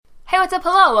Hey, what's up?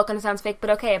 Hello. Welcome to Sounds Fake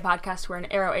But Okay, a podcast where an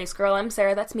aro ace girl, I'm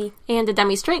Sarah, that's me, and a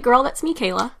demi-straight girl, that's me,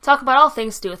 Kayla, talk about all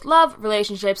things to do with love,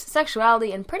 relationships,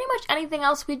 sexuality, and pretty much anything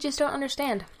else we just don't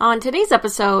understand. On today's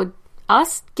episode,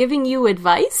 us giving you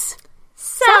advice?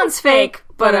 Sounds fake,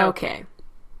 but okay.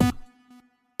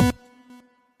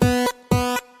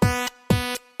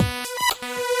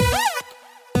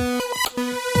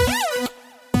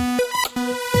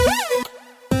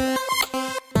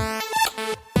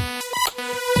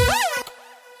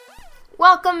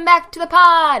 Welcome back to the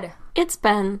pod! It's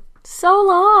been so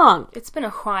long. It's been a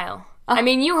while. I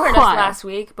mean, you heard us last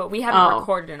week, but we haven't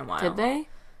recorded in a while. Did they?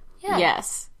 Yeah.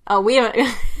 Yes. Oh, we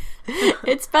haven't...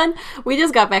 we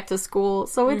just got back to school,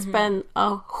 so it's been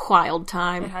a wild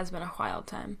time. It has been a wild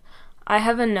time. I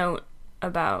have a note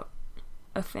about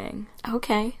a thing.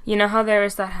 Okay. You know how there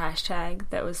was that hashtag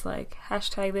that was like,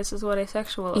 hashtag this is what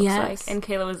asexual looks like? And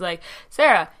Kayla was like,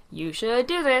 Sarah, you should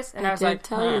do this. And I was like,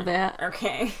 tell you that.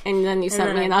 Okay. And then you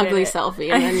sent me an ugly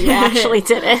selfie, and then you actually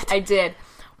did it. I did.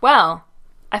 Well,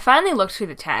 I finally looked through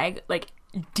the tag, like,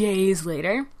 days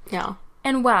later. Yeah.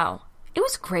 And wow, it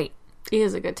was great. It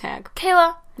is a good tag.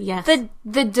 Kayla. Yes.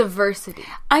 The diversity.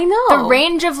 I know. The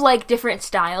range of, like, different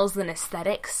styles and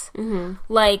aesthetics. Mm-hmm.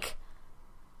 Like,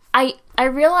 I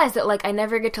realized that, like, I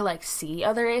never get to, like, see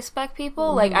other aspec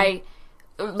people. Mm-hmm.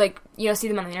 Like, see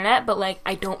them on the internet, but, like,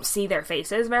 I don't see their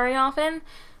faces very often.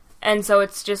 And so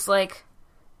it's just, like,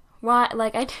 why,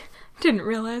 like, I didn't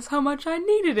realize how much I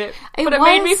needed it. But it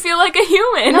made me feel like a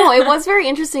human. No, it was very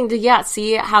interesting to,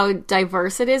 see how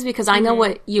diverse it is, because I know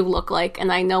what you look like,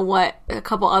 and I know what a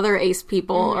couple other ace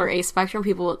people or ace spectrum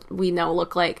people we know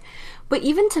look like. But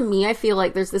even to me, I feel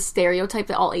like there's this stereotype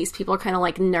that all ace people are kind of,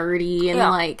 like, nerdy and,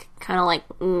 like, kind of, like,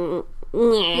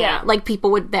 like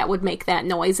people that would make that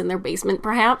noise in their basement,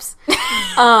 perhaps.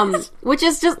 Which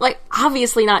is just, like,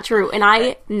 obviously not true. And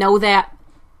I know that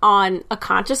on a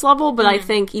conscious level, but I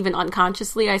think even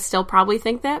unconsciously, I still probably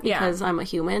think that because I'm a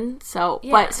human. So,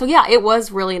 it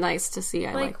was really nice to see.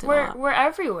 I liked it a lot. We're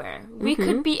everywhere. We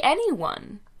could be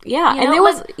anyone. Yeah, and there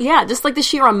was, just, like, the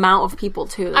sheer amount of people,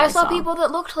 too. I saw people that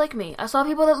looked like me. I saw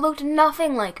people that looked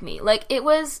nothing like me. Like, it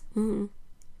was...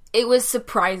 It was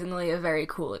surprisingly a very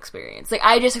cool experience. Like,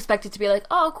 I just expected to be like,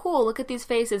 oh, cool, look at these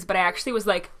faces. But I actually was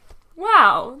like,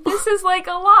 wow, this is, like,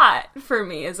 a lot for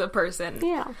me as a person.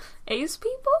 Yeah. Ace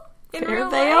people? There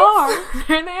they are.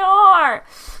 There they are.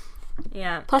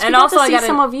 Yeah. Plus, and also, I got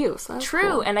some of you. So true,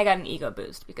 cool. And I got an ego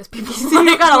boost because people...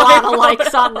 You got a lot of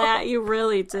likes on that. You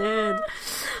really did.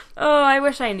 Oh, I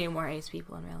wish I knew more ace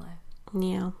people in real life.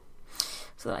 Yeah.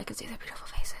 So that I could see their beautiful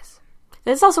faces.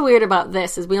 That's also weird about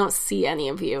this, is we don't see any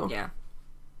of you. Yeah.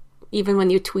 Even when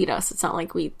you tweet us, it's not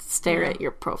like we stare at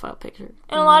your profile picture.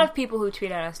 And a lot of people who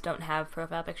tweet at us don't have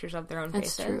profile pictures of their own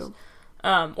faces. That's true.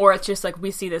 Or it's just like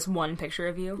we see this one picture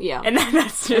of you. Yeah. And then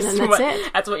that's just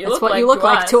it. That's what you that's look what like you look to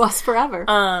like us. to us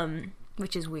forever.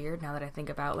 Which is weird now that I think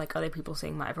about, like, other people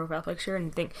seeing my profile picture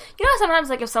and think... You know, sometimes,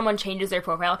 like, if someone changes their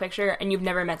profile picture and you've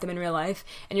never met them in real life,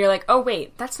 and you're like, oh,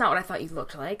 wait, that's not what I thought you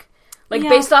looked like. Like,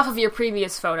 based off of your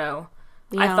previous photo,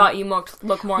 I thought you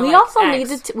look more like We also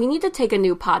X. need to take a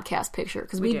new podcast picture,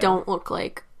 because we don't look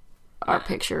like our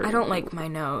picture. I don't like my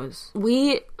nose.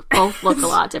 We both look a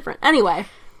lot different. Anyway.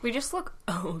 We just look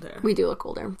older. We do look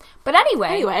older. But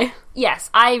anyway. Yes,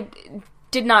 I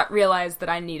did not realize that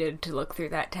I needed to look through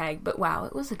that tag, but wow,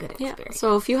 it was a good experience. Yeah.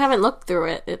 So if you haven't looked through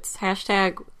it, it's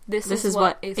hashtag this is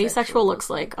what asexual looks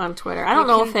like on Twitter. I don't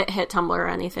know if it hit Tumblr or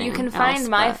anything. You can find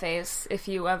my face if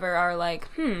you ever are like,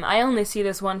 I only see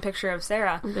this one picture of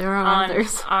Sarah on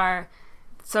our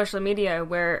social media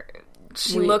where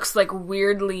she looks like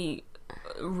weirdly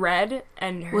red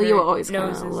and her you always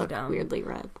nose is look dumb. Weirdly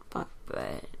red, but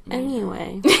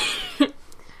anyway.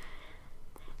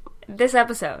 This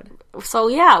episode. So,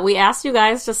 we asked you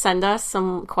guys to send us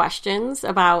some questions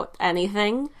about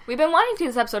anything. We've been wanting to do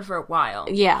this episode for a while.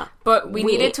 Yeah. But we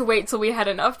needed to wait till we had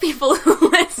enough people who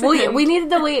listened. Well, we needed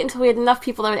to wait until we had enough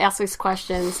people that would ask us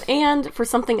questions, and for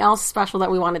something else special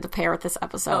that we wanted to pair with this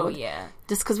episode. Oh, yeah.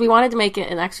 Just because we wanted to make it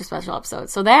an extra special episode.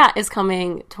 So that is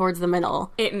coming towards the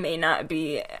middle. It may not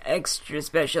be extra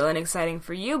special and exciting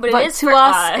for you, but it is to for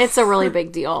us. It's a really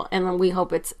big deal, and we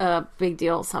hope it's a big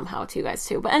deal somehow to you guys,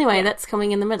 too. But anyway, that's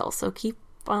coming in the middle, so keep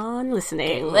on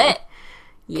listening. Get lit.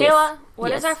 Yes. Kayla,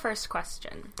 what is Yes. our first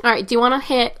question? All right, do you want to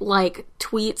hit, like,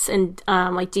 tweets and,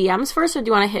 like, DMs first, or do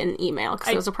you want to hit an email?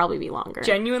 Because those will probably be longer.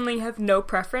 Genuinely have no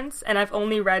preference, and I've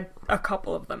only read a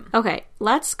couple of them. Okay,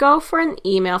 let's go for an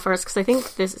email first, because I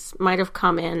think this might have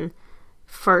come in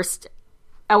first.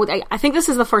 I think this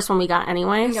is the first one we got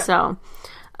anyway, so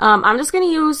I'm just going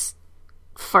to use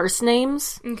first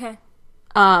names. Okay.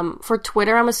 For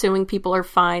Twitter, I'm assuming people are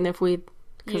fine if we,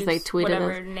 because they tweeted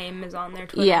whatever name is on their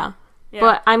Twitter. Yeah.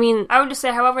 But, I mean... I would just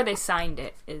say however they signed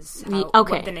it is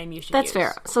what the name you should use. That's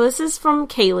fair. So this is from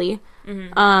Kaylee.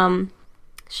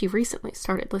 She recently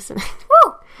started listening.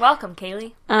 Woo! Welcome,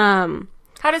 Kaylee.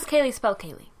 How does Kaylee spell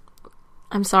Kaylee?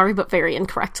 I'm sorry, but very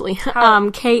incorrectly.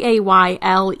 Kayleigh.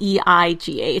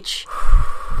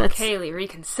 That's Kaylee,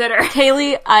 reconsider.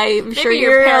 Kaylee, I'm sure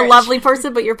you're a lovely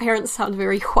person, but your parents sound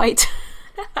very white.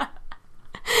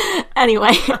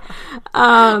 Anyway.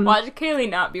 Watch Kaylee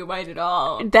not be white at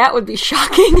all. That would be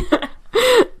shocking.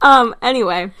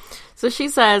 Anyway. So she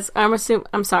says, they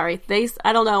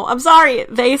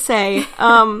say,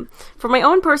 from my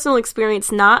own personal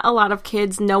experience, not a lot of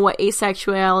kids know what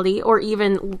asexuality or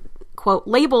even, quote,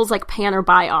 labels like pan or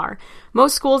bi are.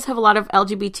 Most schools have a lot of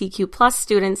LGBTQ plus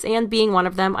students, and being one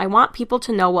of them, I want people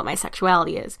to know what my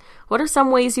sexuality is. What are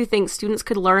some ways you think students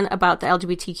could learn about the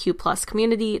LGBTQ plus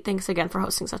community? Thanks again for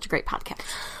hosting such a great podcast.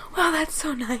 Wow, that's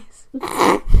so nice.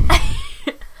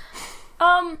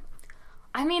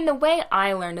 I mean, the way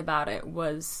I learned about it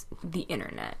was the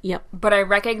internet. Yep. But I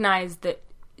recognize that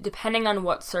depending on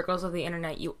what circles of the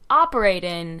internet you operate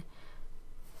in,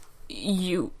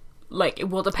 it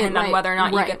will depend on whether or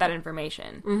not you get that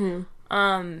information.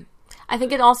 Mm-hmm. I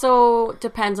think it also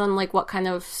depends on, what kind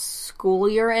of school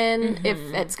you're in, if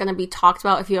it's going to be talked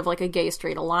about, if you have, a gay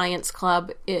straight alliance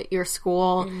club at your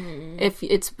school, if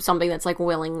it's something that's,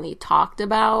 willingly talked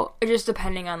about. Just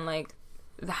depending on,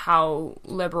 how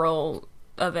liberal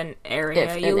of an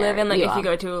area you live in. If you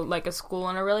go to, a school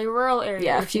in a really rural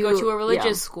area, or if you go to a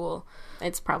religious school,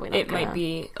 it's probably not might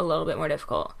be a little bit more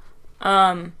difficult.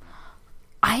 What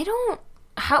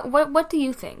do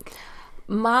you think?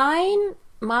 I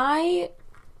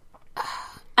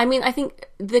think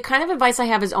the kind of advice I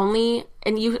have is only,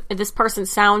 this person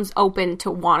sounds open to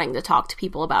wanting to talk to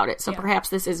people about it, so perhaps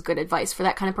this is good advice for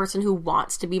that kind of person who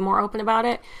wants to be more open about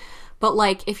it. But,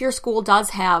 if your school does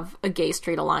have a gay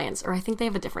straight alliance, or I think they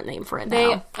have a different name for it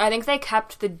now. I think they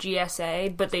kept the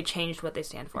GSA, but they changed what they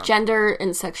stand for. Gender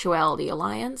and Sexuality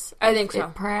Alliance. I think so.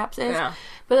 It perhaps is. Yeah.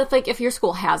 But if your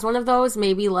school has one of those,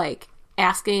 maybe,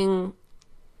 asking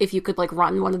if you could,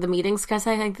 run one of the meetings, because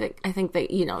I think that,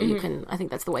 you can, I think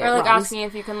that's the way it runs. Or, asking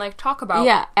if you can, talk about...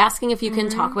 Yeah, asking if you can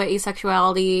talk about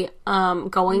asexuality,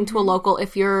 going to a local,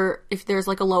 if there's,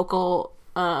 a local...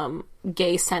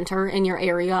 gay center in your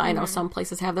area. I know some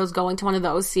places have those. Going to one of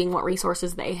those, seeing what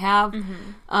resources they have.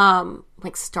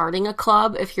 Starting a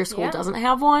club if your school doesn't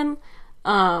have one,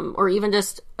 or even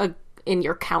just in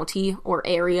your county or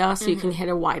area, so you can hit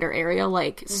a wider area.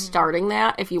 Starting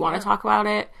that if you want to talk about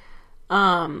it.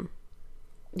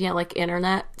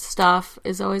 Internet stuff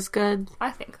is always good. I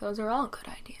think those are all good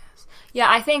ideas. Yeah,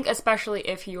 I think especially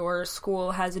if your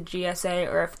school has a GSA,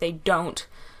 or if they don't,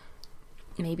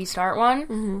 maybe start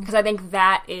one, because I think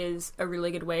that is a really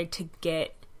good way to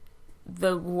get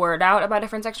the word out about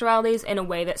different sexualities in a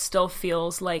way that still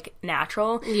feels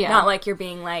natural, not you're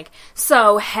being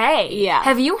so hey,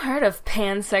 have you heard of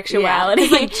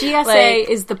pansexuality? GSA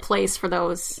is the place for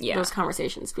those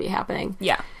conversations to be happening.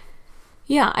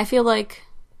 I feel and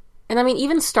I mean,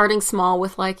 even starting small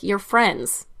with your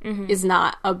friends is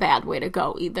not a bad way to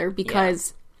go either,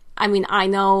 because I mean, I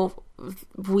know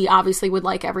we obviously would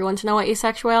like everyone to know what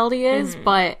asexuality is,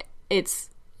 but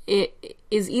it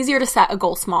is easier to set a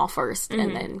goal small first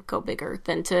and then go bigger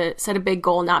than to set a big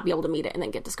goal, not be able to meet it, and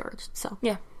then get discouraged. So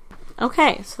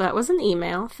okay, so that was an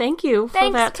email. Thank you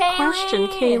for that question,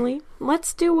 Kaylee.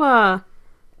 Let's do a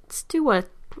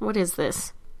what is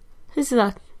this? This is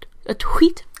a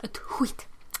tweet. A tweet.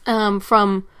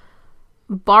 From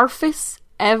Barfus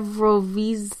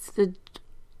Evroviz.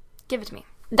 Give it to me.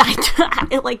 I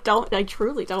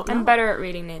truly don't know. I'm better at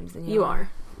reading names than you are.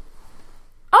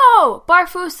 Oh,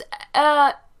 Barfus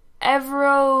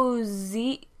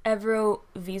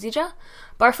Evrovizija.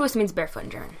 Barfus means barefoot in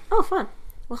German. Oh, fun.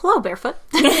 Well, hello, barefoot.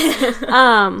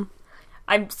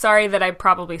 I'm sorry that I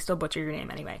probably still butcher your name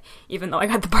anyway, even though I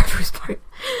got the Barfus part.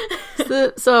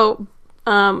 So,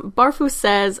 Barfus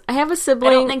says, I have a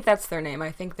sibling... I don't think that's their name.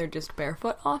 I think they're just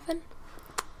barefoot often.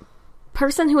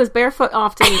 Person who is barefoot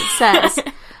often says,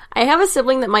 I have a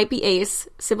sibling that might be ace.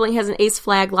 Sibling has an ace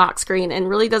flag lock screen and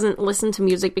really doesn't listen to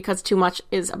music because too much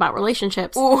is about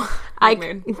relationships. Ooh, I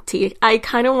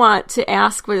kind of want to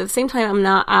ask, but at the same time, I'm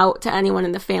not out to anyone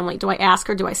in the family. Do I ask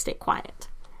or do I stay quiet?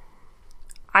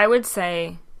 I would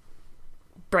say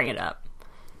bring it up.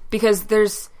 Because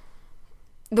the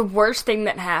worst thing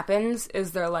that happens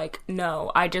is they're like,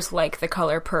 no, I just like the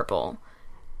color purple.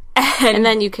 And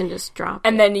then you can just drop it.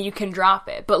 And then you can drop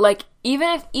it. But,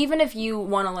 even if you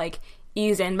want to,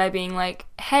 ease in by being like,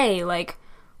 hey,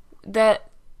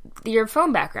 your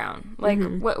phone background. Like,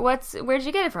 where'd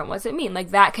you get it from? What's it mean?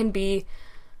 Like, that can be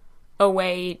a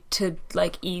way to,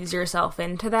 like, ease yourself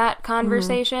into that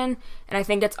conversation. And I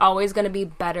think it's always going to be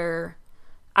better,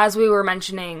 as we were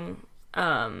mentioning,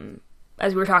 as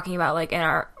we were talking about, like, in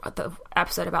the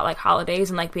episode about, like,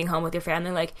 holidays and, like, being home with your family.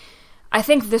 Like, I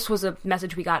think this was a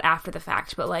message we got after the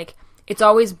fact, but, like, it's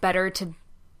always better to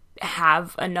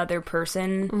have another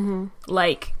person,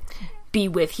 like, be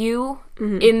with you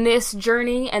in this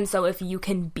journey. And so if you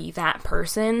can be that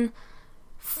person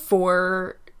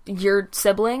for your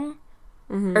sibling,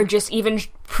 or just even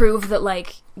prove that,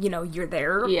 like, you know, you're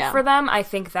there for them, I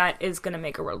think that is going to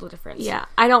make a world of difference. Yeah.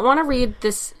 I don't want to read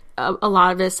this, a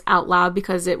lot of this out loud,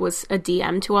 because it was a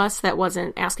DM to us that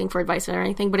wasn't asking for advice or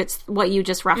anything, but it's what you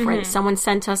just referenced. Someone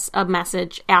sent us a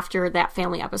message after that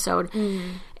family episode,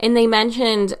 and they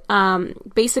mentioned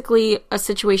basically a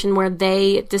situation where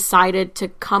they decided to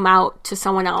come out to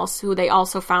someone else who they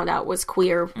also found out was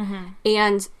queer.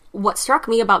 And what struck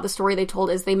me about the story they told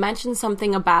is they mentioned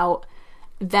something about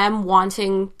them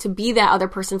wanting to be that other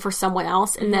person for someone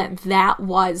else, and that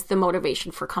was the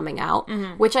motivation for coming out,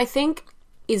 which I think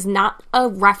is not a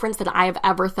reference that I have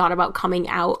ever thought about coming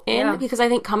out in, because I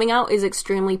think coming out is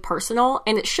extremely personal,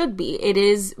 and it should be. It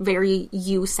is very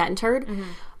you-centered,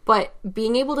 but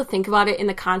being able to think about it in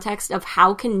the context of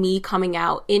how can me coming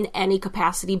out in any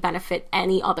capacity benefit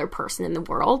any other person in the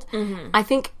world, I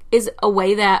think is a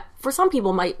way that for some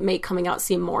people might make coming out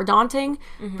seem more daunting,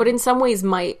 but in some ways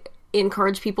might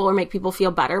encourage people or make people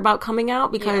feel better about coming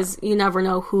out, because you never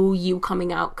know who you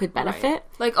coming out could benefit. Right.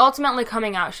 Like, ultimately,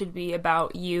 coming out should be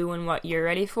about you and what you're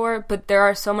ready for, but there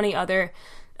are so many other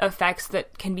effects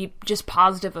that can be just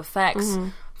positive effects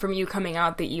from you coming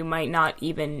out that you might not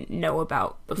even know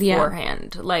about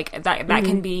beforehand. Like, that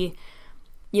can be,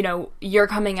 you know, your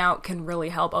coming out can really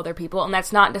help other people, and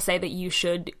that's not to say that you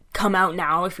should come out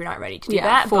now if you're not ready to do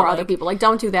that. For other people. Like,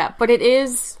 don't do that. But it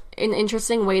is an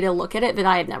interesting way to look at it that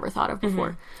I had never thought of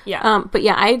before. But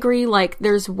yeah, I agree. Like,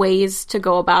 there's ways to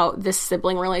go about this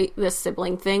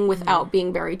sibling thing without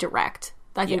being very direct.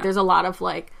 I think there's a lot of,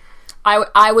 like,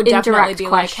 I would definitely be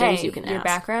like, hey, you can your ask.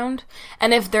 Background,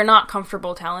 and if they're not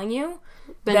comfortable telling you,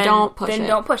 then don't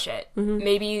push it.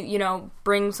 Maybe, you know,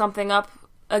 bring something up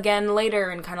again later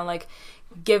and kind of, like,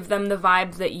 give them the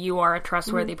vibe that you are a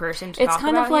trustworthy person to talk about. It's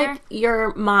kind of like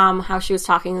your mom, how she was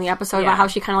talking in the episode about how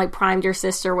she kind of, like, primed your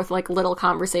sister with, like, little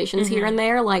conversations here and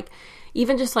there. Like,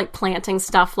 even just, like, planting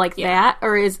stuff like that,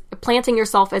 or is planting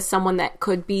yourself as someone that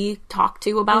could be talked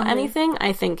to about anything,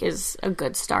 I think is a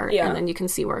good start. And then you can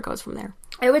see where it goes from there.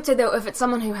 I would say, though, if it's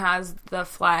someone who has the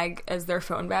flag as their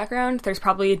phone background, there's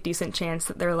probably a decent chance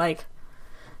that they're, like,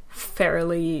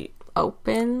 fairly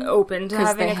open to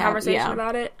having a conversation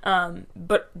about it,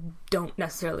 but don't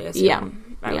necessarily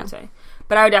assume, I would say.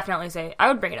 But I would definitely say, I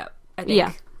would bring it up. I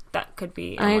think that could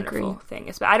be a wonderful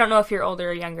thing. I don't know if you're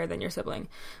older or younger than your sibling,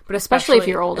 but especially if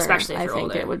you're older, I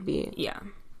think it would be. Yeah.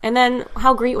 And then,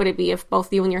 how great would it be if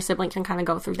both you and your sibling can kind of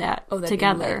go through that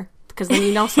together? Because then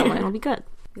you know someone, it'll be good.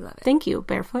 Thank you,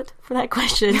 Barefoot, for that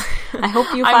question. I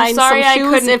hope you find some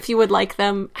shoes if you would like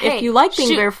them. Hey, if you like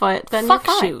being barefoot, then fuck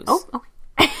you're fine. Shoes. Oh, okay.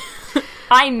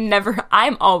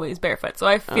 I'm always barefoot, so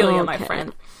I feel you, my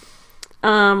friend.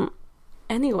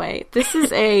 Anyway, this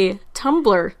is a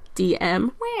Tumblr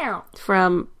DM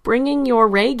from Bringing Your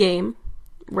Ray Game.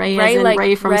 Ray as in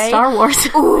Ray from Star Wars.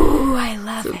 Ooh, I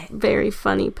love it. Very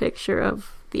funny picture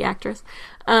of the actress.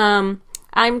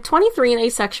 I'm 23 and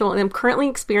asexual, and I'm currently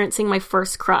experiencing my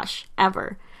first crush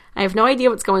ever. I have no idea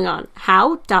what's going on.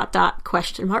 How? ...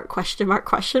 Question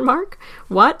mark?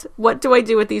 What? What do I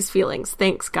do with these feelings?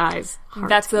 Thanks, guys. Heart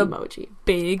That's a emoji.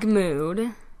 Big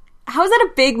mood. How is that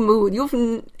a big mood?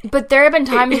 But there have been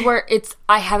times where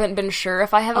I haven't been sure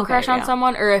if I have a crush on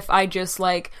someone, or if I just,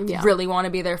 like, really want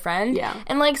to be their friend. Yeah.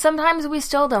 And, like, sometimes we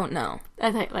still don't know.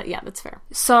 I think, that's fair.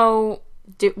 So,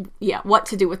 what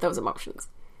to do with those emotions?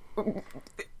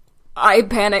 I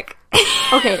panic.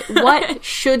 Okay, what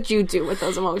should you do with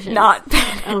those emotions? Not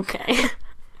panic. Okay.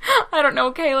 I don't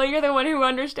know, Kayla. You're the one who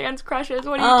understands crushes.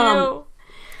 What do you do?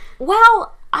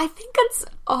 Well, I think it's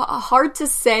hard to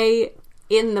say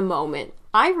in the moment.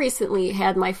 I recently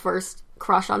had my first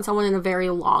crush on someone in a very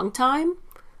long time.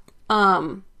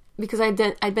 Because I'd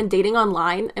been dating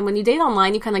online, and when you date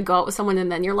online, you kind of go out with someone,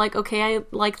 and then you're like, okay, I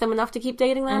like them enough to keep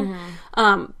dating them.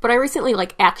 But I recently,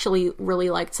 like, actually really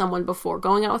liked someone before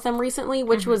going out with them recently,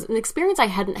 which was an experience I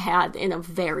hadn't had in a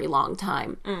very long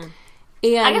time. And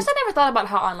I guess I never thought about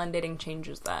how online dating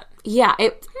changes that. Yeah,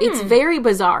 it's very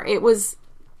bizarre. It was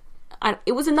a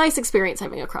nice experience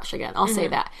having a crush again. I'll say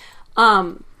that.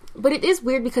 But it is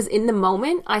weird because in the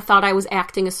moment, I thought I was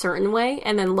acting a certain way,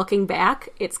 and then looking back,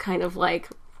 it's kind of like,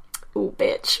 ooh,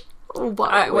 bitch.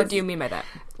 What do you mean by that?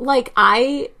 Like,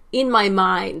 in my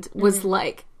mind, was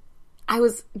like,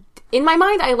 in my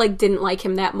mind, I, like, didn't like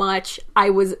him that much. I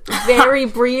was very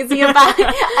breezy about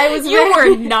it. You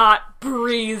were not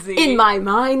breezy. In my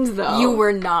mind, though. You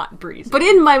were not breezy. But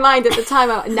in my mind at the time,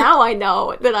 now I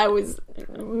know that I was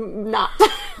not.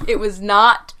 It was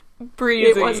not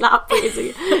breezy. It was not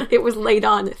breezy. It was laid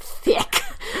on thick.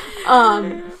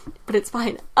 But it's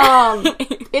fine.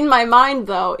 In my mind,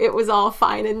 though, it was all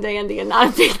fine and dandy and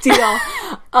not a big deal.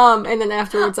 And then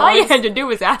afterwards, all you had to do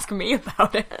was ask me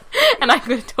about it, and I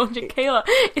could have told you, Kayla,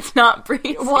 it's not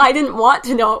breezy. Well, I didn't want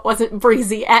to know it wasn't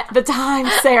breezy at the time,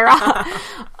 Sarah.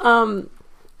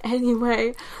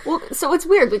 Anyway, well, so it's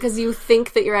weird because you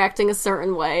think that you're acting a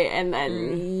certain way, and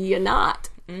then you're not.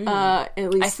 At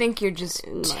least I think you're just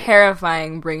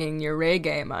terrifying bringing your Ray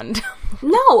game on.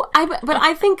 No, but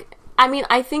I think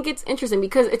it's interesting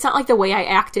because it's not like the way I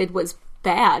acted was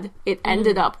bad. It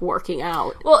ended up working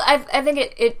out. Well, I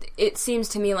think it seems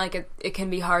to me like it can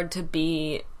be hard to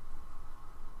be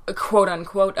a quote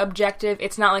unquote objective.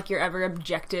 It's not like you're ever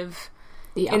objective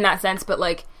in that sense, but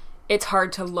like it's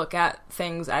hard to look at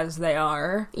things as they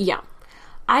are. Yeah.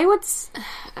 I would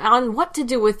on what to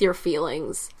do with your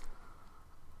feelings.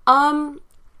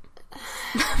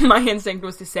 My instinct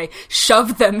was to say,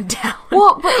 shove them down.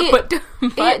 Well, but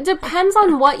it depends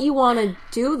on what you want to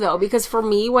do, though, because for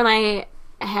me, when I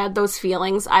had those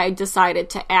feelings, I decided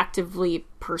to actively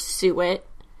pursue it.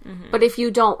 Mm-hmm. But if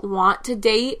you don't want to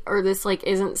date, or this, like,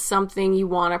 isn't something you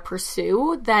want to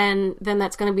pursue, then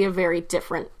that's going to be a very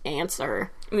different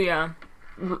answer. Yeah.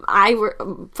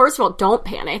 First of all, don't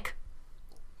panic.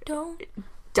 Don't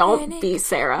panic. Be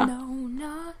Sarah. No,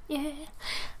 not yet.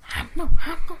 I'm the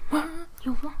one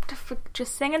you want to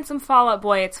just singing some Fall Out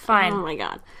Boy. It's fine. Oh my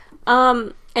god.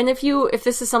 And if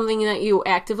this is something that you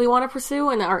actively want to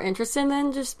pursue and are interested in,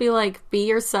 then just be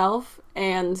yourself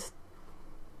and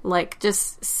like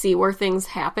just see where things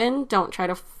happen. Don't try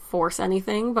to force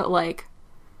anything, but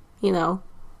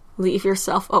leave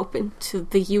yourself open to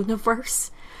the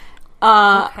universe.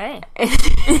 Okay.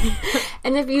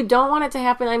 And if you don't want it to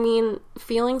happen, I mean,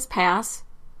 feelings pass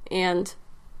and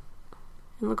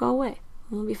it'll go away.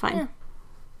 It'll be fine. Yeah.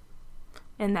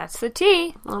 And that's the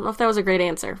tea. I don't know if that was a great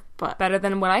answer, but better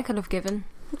than what I could have given,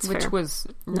 which fair. Was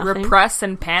Nothing. Repress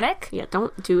and panic. Yeah,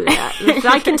 don't do that. If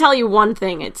I can tell you one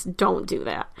thing, it's don't do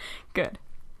that. Good.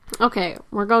 Okay,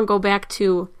 we're going to go back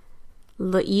to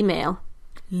the email.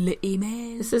 The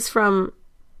email. This is from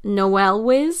Noel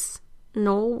Wiz.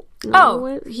 No.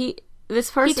 This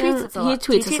person, he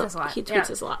tweets us a lot. He tweets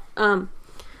us a lot.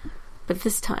 But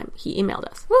this time, he emailed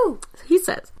us. Woo! He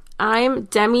says, I'm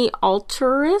Demi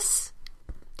Alteris.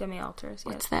 Demi Alteris, yes.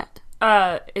 What's that?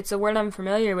 It's a word I'm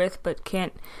familiar with, but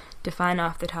can't define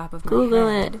off the top of my Google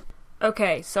head. it.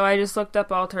 Okay, so I just looked up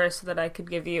Alteris so that I could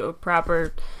give you a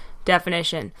proper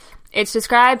definition. It's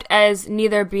described as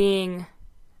neither being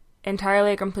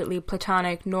entirely or completely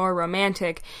platonic nor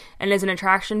romantic, and is an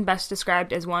attraction best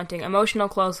described as wanting emotional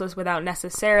closeness without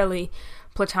necessarily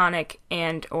platonic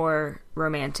and or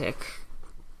romantic.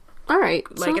 All right.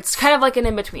 Like, it's kind of like an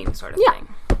in-between sort of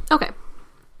thing. Okay.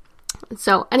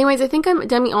 So, anyways, I think I'm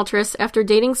Demi Alteris after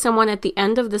dating someone at the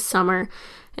end of the summer,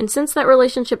 and since that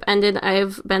relationship ended,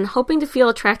 I've been hoping to feel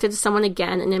attracted to someone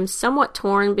again, and am somewhat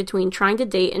torn between trying to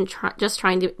date and just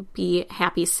trying to be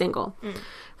happy single.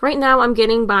 Right now, I'm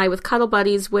getting by with cuddle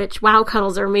buddies, which, wow,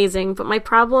 cuddles are amazing, but my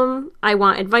problem I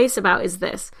want advice about is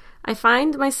this. I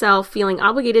find myself feeling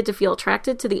obligated to feel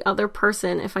attracted to the other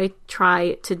person if I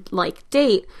try to,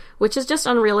 date, which is just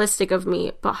unrealistic of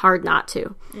me, but hard not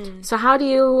to. So how do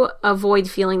you avoid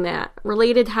feeling that?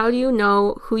 Related, how do you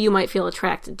know who you might feel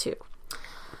attracted to?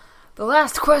 The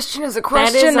last question is a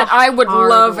question that I would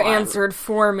love answered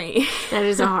for me. That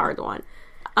is a hard one.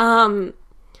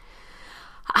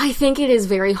 I think it is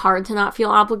very hard to not feel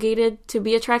obligated to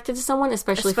be attracted to someone,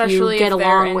 especially if you get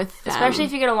along with them. Especially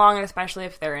if you get along, and especially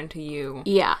if they're into you.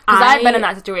 Yeah. Because I've been in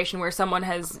that situation where someone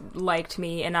has liked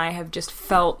me, and I have just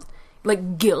felt,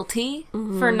 guilty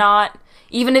for not...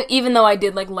 Even though I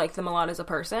did, like them a lot as a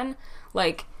person.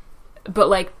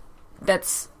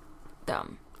 That's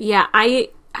dumb. Yeah,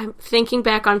 I'm thinking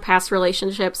back on past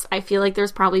relationships. I feel like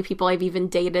there's probably people I've even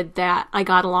dated that I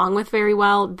got along with very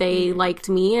well. They liked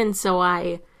me, and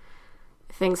so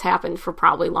things happened for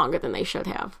probably longer than they should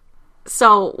have.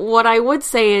 So what I would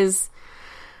say is,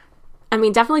 I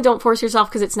mean, definitely don't force yourself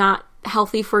because it's not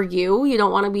healthy for you. You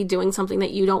don't want to be doing something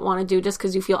that you don't want to do just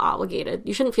because you feel obligated.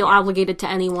 You shouldn't feel obligated to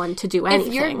anyone to do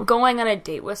anything. If you're going on a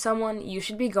date with someone, you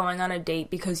should be going on a date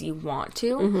because you want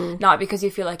to, not because you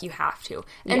feel like you have to.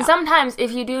 And sometimes,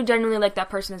 if you do genuinely like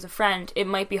that person as a friend, it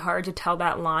might be hard to tell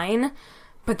that line,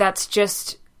 but that's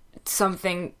just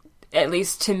something, at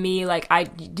least to me, like,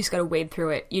 you just gotta wade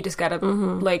through it. You just gotta,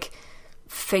 like,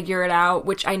 figure it out,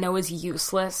 which I know is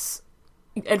useless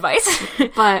advice,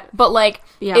 but like,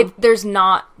 there's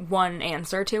not one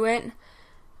answer to it,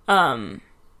 and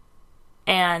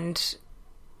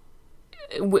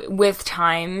with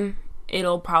time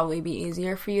it'll probably be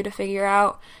easier for you to figure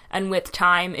out, and with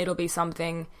time it'll be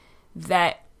something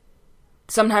that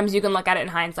sometimes you can look at it in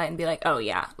hindsight and be like, oh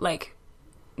yeah, like,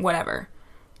 whatever,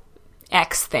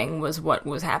 X thing was what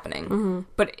was happening,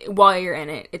 but while you're in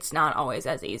it, it's not always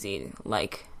as easy,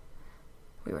 like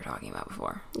we were talking about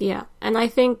before. Yeah. And I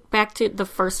think back to the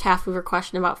first half of your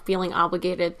question about feeling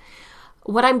obligated,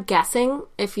 what I'm guessing,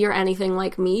 if you're anything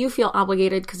like me, you feel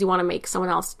obligated because you want to make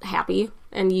someone else happy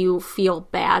and you feel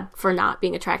bad for not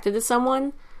being attracted to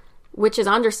someone, which is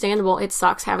understandable. It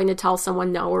sucks having to tell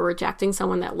someone no or rejecting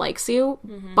someone that likes you,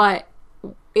 but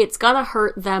it's gonna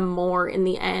hurt them more in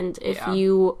the end if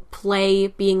you play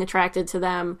being attracted to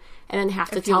them and then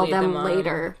have to tell them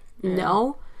later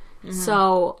no.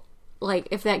 So, like,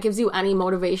 if that gives you any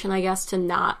motivation, I guess, to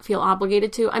not feel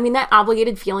obligated to, I mean, that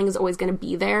obligated feeling is always going to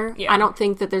be there. I don't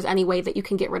think that there's any way that you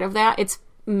can get rid of that. It's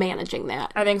managing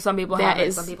that. I think some people have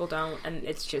it, some people don't, and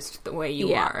it's just the way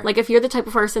you are. Like, if you're the type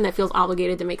of person that feels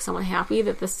obligated to make someone happy,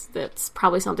 that's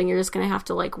probably something you're just going to have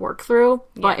to, like, work through.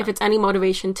 But if it's any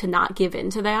motivation to not give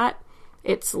in to that,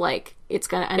 it's like, it's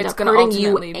going to end up hurting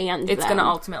you and it's going to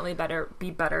ultimately be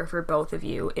better for both of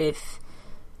you if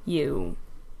you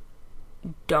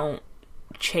don't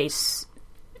chase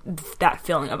that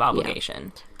feeling of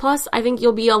obligation. Plus, I think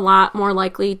you'll be a lot more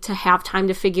likely to have time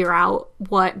to figure out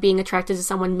what being attracted to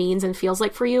someone means and feels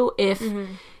like for you if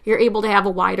you're able to have a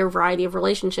wider variety of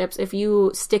relationships. If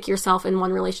you stick yourself in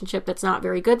one relationship that's not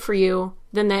very good for you,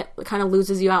 then that kind of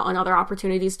loses you out on other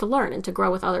opportunities to learn and to grow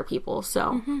with other people.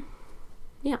 So,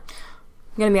 yeah.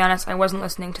 I'm gonna be honest, I wasn't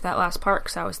listening to that last part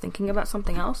because I was thinking about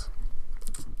something else.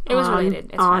 It was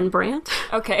related. It's on brand.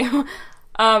 Okay.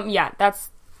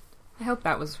 I hope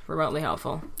that was remotely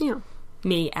helpful. Yeah.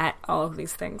 Me at all of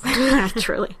these things.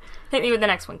 Truly. Hit me with the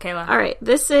next one, Kayla. All right.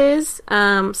 This is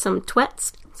some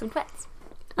twets. Some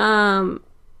twets.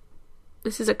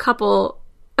 This is a couple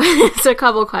it's a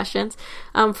couple questions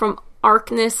from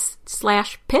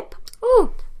Arkness/Pip.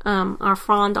 Ooh. Our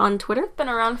friend on Twitter. Been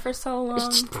around for so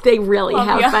long. They really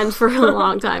have been for a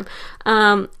long time.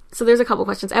 So there's a couple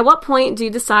questions. At what point do you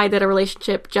decide that a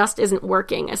relationship just isn't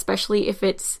working, especially if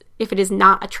it is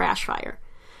not a trash fire?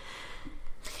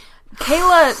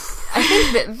 Kayla, I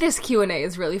think that this Q&A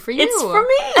is really for you. It's for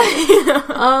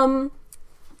me.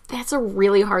 That's a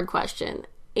really hard question,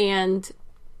 and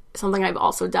something I've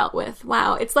also dealt with.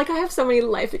 Wow, it's like I have so many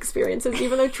life experiences,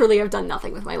 even though truly I've done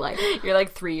nothing with my life. You're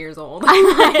like 3 years old.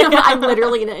 I'm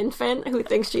literally an infant who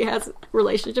thinks she has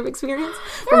relationship experience.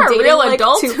 There are real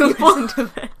adults who listen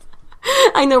to this.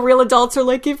 I know real adults are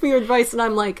like, give me your advice, and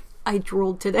I'm like, I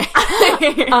drooled today.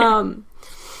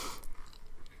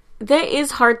 That is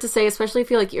hard to say, especially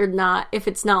if if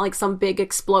it's not like some big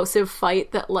explosive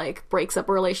fight that like breaks up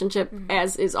a relationship,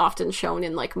 as is often shown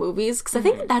in like movies. Because I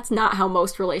think that's not how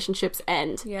most relationships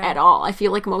end at all. I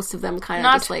feel like most of them kind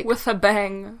of just like with a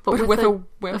bang, but with a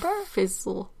whimper, a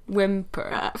fizzle,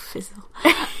 fizzle.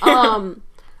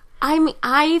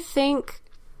 I think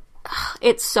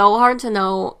it's so hard to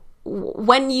know.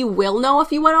 When you will know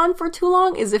if you went on for too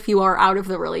long is if you are out of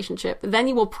the relationship. Then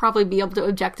you will probably be able to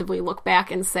objectively look back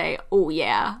and say, oh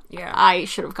yeah, I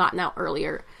should have gotten out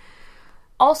earlier.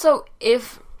 Also,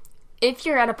 if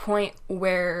you're at a point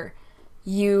where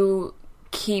you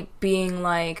keep being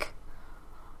like,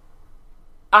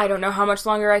 I don't know how much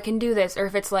longer I can do this, or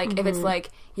if it's like,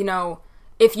 you know,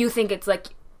 if you think it's like,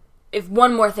 if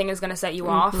one more thing is going to set you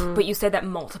off, but you say that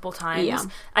multiple times. Yeah.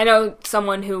 I know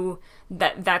someone who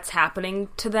that's happening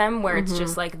to them, where it's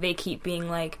just like they keep being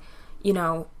like, you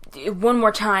know, one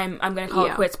more time I'm going to call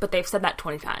it quits, but they've said that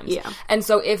 20 times. Yeah. And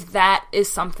so if that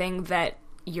is something that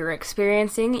you're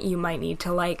experiencing, you might need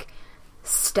to like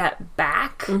step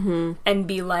back and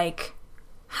be like,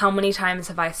 how many times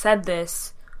have I said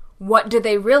this? What do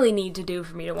they really need to do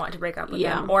for me to want to break up with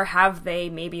them? Or have they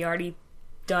maybe already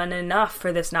done enough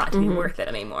for this not to be worth it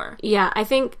anymore? Yeah, I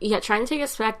think, trying to take a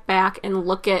step back and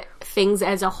look at things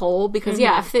as a whole, because,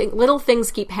 if little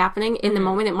things keep happening, in the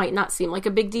moment it might not seem like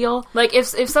a big deal. Like,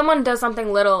 if someone does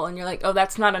something little and you're like, oh,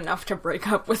 that's not enough to break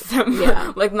up with them.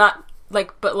 Yeah. Like, not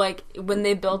but when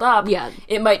they build up, Yeah.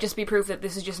 it might just be proof that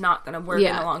this is just not going to work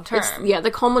in the long term.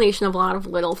 The culmination of a lot of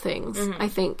little things, I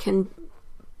think, can,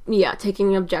 taking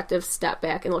an objective step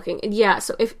back and looking.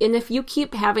 So if you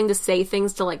keep having to say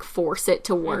things to, like, force it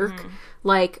to work,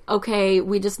 like, okay,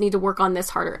 we just need to work on this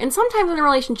harder. And sometimes in a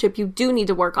relationship, you do need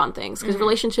to work on things, because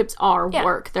relationships are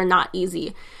work. They're not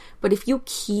easy. But if you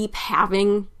keep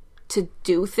having to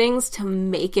do things to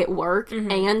make it work,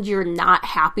 and you're not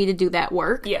happy to do that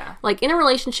work. Yeah. Like, in a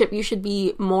relationship, you should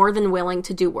be more than willing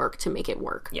to do work to make it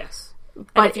work. Yes.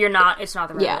 But if you're not, it's not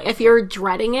the right relationship. If you're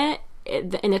dreading it,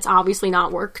 and it's obviously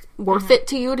not worth it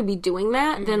to you to be doing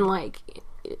that, then, like,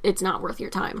 it's not worth your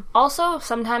time. Also,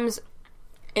 sometimes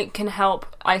it can help,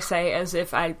 I say, as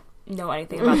if I know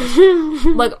anything about this.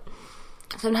 Like,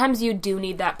 sometimes you do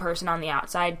need that person on the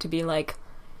outside to be like,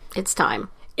 it's time.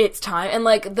 It's time. And,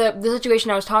 like, the situation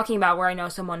I was talking about where I know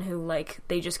someone who, like,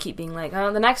 they just keep being like,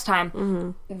 oh, the next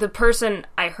time, the person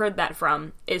I heard that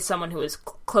from is someone who is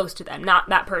close to them. Not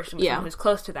that person, but someone who's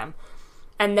close to them.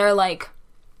 And they're like,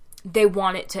 they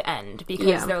want it to end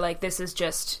because they're like, this is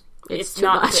just, it's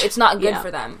not good for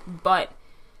them. But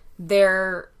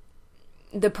the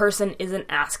person isn't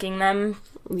asking them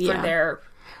for their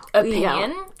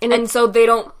opinion. And so they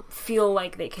don't feel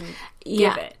like they can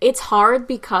give it. It's hard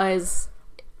because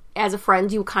as a friend,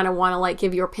 you kind of want to, like,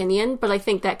 give your opinion, but I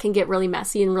think that can get really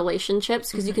messy in relationships,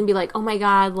 because you can be like, oh my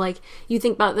god, like, you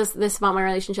think about this about my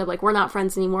relationship, like, we're not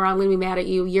friends anymore, I'm gonna be mad at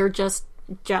you, you're just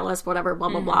jealous, whatever, blah,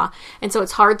 blah, blah. And so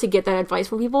it's hard to get that advice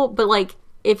from people, but, like,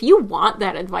 if you want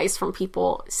that advice from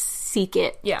people, seek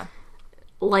it. Yeah.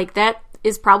 Like, that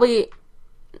is probably...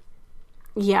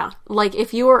 like,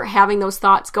 if you are having those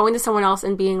thoughts, going to someone else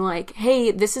and being like,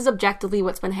 hey, this is objectively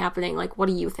what's been happening, like, what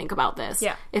do you think about this?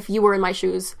 Yeah. If you were in my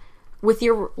shoes, with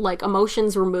your, like,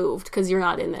 emotions removed, because you're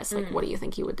not in this, like, what do you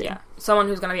think you would do? Yeah. Someone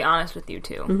who's gonna be honest with you,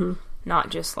 too.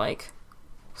 Not just, like,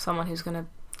 someone who's gonna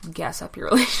gas up your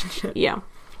relationship. Yeah.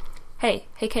 Hey,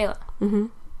 Kayla.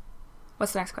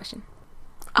 What's the next question?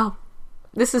 Oh,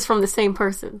 this is from the same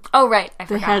person. Oh, right. I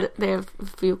forgot. They have a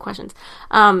few questions.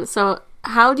 So...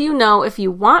 how do you know if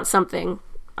you want something,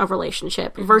 a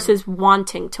relationship, versus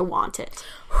wanting to want it?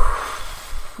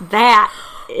 That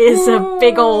is a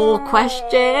big old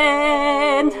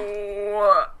question.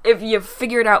 If you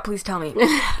figure it out, please tell me.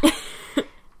 I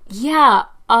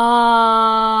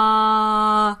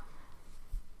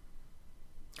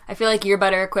feel like you're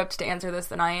better equipped to answer this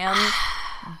than I am,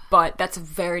 but that's a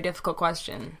very difficult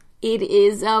question.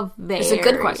 It's a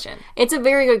good question. It's a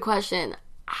very good question.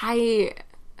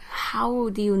 How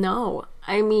do you know?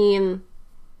 I mean,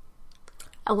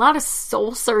 a lot of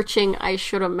soul searching, I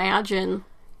should imagine.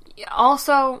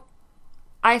 Also,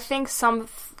 I think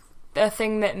a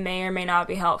thing that may or may not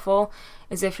be helpful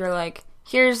is if you're like,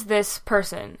 here's this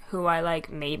person who I,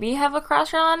 like, maybe have a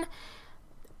crush on.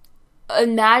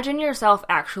 Imagine yourself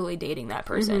actually dating that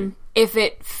person. If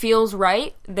it feels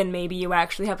right, then maybe you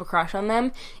actually have a crush on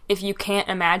them. If you can't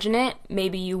imagine it,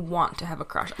 maybe you want to have a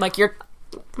crush. Like, you're...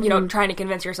 trying to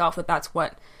convince yourself that that's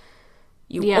what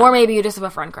you... Or maybe you just have a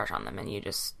friend crush on them and you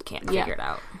just can't figure it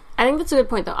out. I think that's a good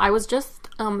point, though. I was just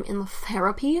in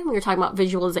therapy, and we were talking about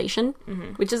visualization,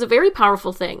 which is a very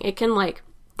powerful thing. It can, like...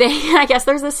 I guess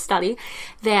there's this study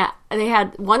that they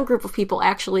had one group of people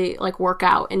actually, like, work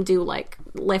out and do, like,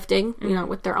 lifting,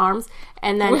 with their arms,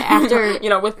 and then after...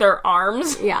 with their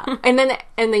arms? Yeah. And then,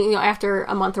 after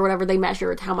a month or whatever, they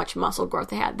measured how much muscle growth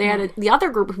they had. They had the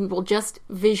other group of people just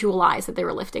visualize that they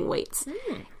were lifting weights.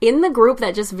 In the group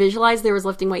that just visualized they was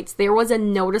lifting weights, there was a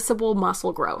noticeable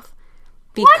muscle growth.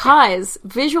 Because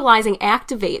visualizing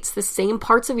activates the same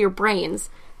parts of your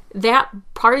brains. That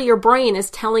part of your brain is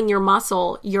telling your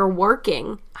muscle you're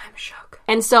working. I'm shook.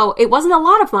 And so it wasn't a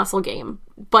lot of muscle gain,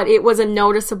 but it was a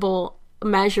noticeable,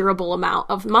 measurable amount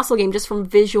of muscle gain just from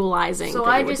visualizing. So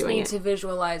I just need to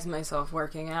visualize myself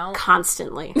working out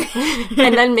constantly.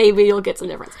 And then maybe you'll get some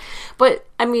difference. But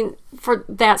I mean, for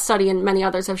that study and many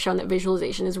others have shown that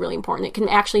visualization is really important. It can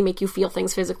actually make you feel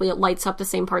things physically. It lights up the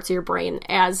same parts of your brain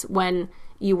as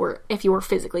if you were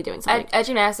physically doing something. At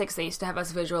gymnastics, they used to have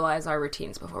us visualize our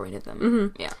routines before we did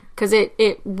them. Yeah. Because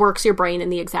it works your brain in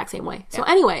the exact same way. So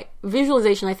anyway,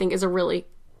 visualization, I think, is a really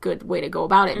good way to go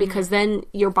about it, because then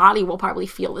your body will probably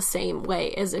feel the same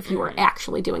way as if you were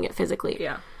actually doing it physically.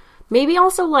 Yeah. Maybe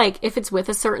also, like, if it's with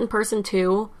a certain person,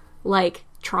 too, like,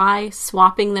 try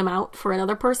swapping them out for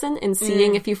another person and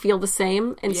seeing if you feel the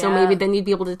same. And so maybe then you'd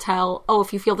be able to tell,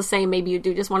 if you feel the same, maybe you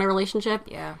do just want a relationship.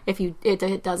 Yeah. If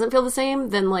it doesn't feel the same,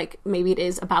 then, like, maybe it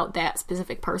is about that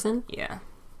specific person. Yeah.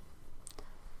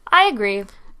 I agree.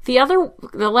 The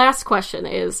last question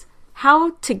is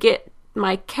how to get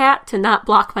my cat to not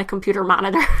block my computer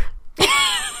monitor.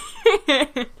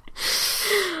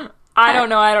 I don't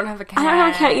know. I don't have a cat. I don't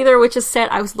have a cat either, which is sad.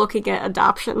 I was looking at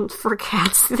adoption for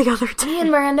cats the other day. Me and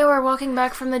Miranda were walking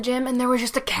back from the gym, and there was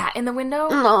just a cat in the window.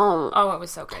 No. Oh, it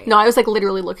was so great. No, I was like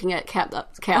literally looking at cats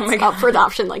up for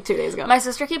adoption like 2 days ago. My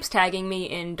sister keeps tagging me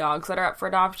in dogs that are up for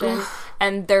adoption,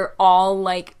 and they're all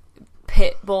like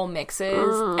pit bull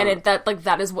mixes, and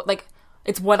that is what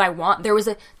it's what I want. There was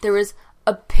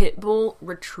a pit bull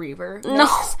retriever mix, No,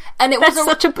 and that's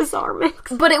such a bizarre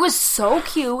mix. but it was so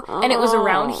cute, and it was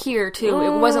around here too.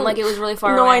 It wasn't like it was really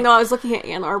far away. No, I know. I was looking at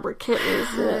Ann Arbor kittens.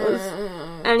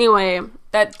 Anyway,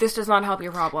 That this does not help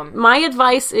your problem. my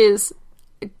advice is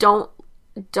don't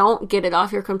get it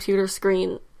off your computer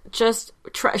screen. Just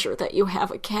treasure that you have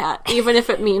a cat, even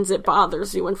if it means it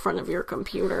bothers you in front of your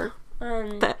computer.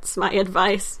 That's my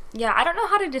advice. Yeah, I don't know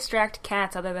how to distract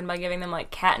cats other than by giving them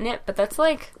like catnip, but that's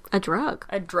like A drug.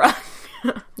 a drug.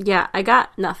 Yeah, I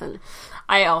got nothing.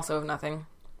 I also have nothing.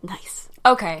 Nice.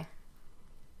 Okay.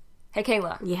 Hey,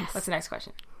 Kayla. Yes. What's the next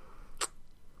question?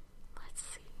 Let's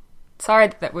see. Sorry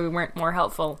that we weren't more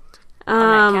helpful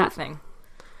on that cat thing.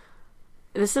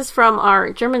 This is from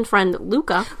our German friend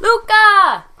Luca.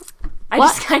 Luca!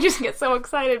 What? I just get so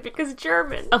excited because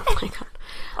German. Oh my god.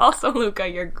 Also, Luca,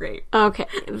 you're great. Okay.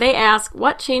 They ask,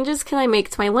 what changes can I make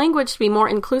to my language to be more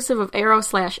inclusive of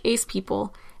aro/ace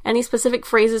people? Any specific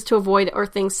phrases to avoid or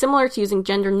things similar to using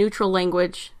gender-neutral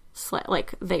language,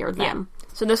 like they or them? Yeah.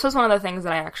 So this was one of the things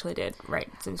that I actually did write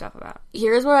some stuff about.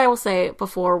 Here's what I will say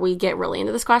before we get really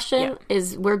into this question, Yeah.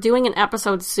 is we're doing an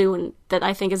episode soon that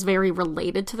I think is very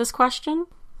related to this question.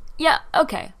 Yeah,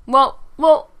 okay. Well,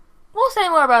 we'll say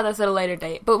more about this at a later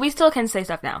date, but we still can say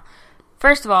stuff now.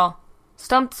 First of all,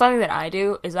 something that I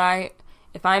do is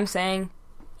if I'm saying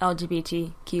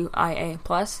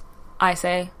LGBTQIA+, I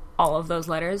say all of those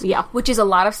letters. Yeah. Which is a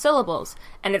lot of syllables,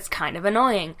 and it's kind of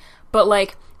annoying. But,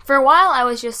 like, for a while I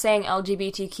was just saying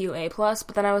LGBTQA+,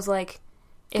 but then I was like,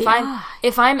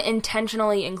 if I'm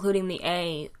intentionally including the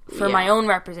A for my own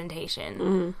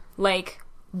representation, like,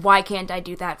 why can't I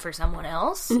do that for someone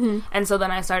else? And so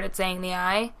then I started saying the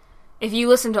I. If you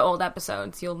listen to old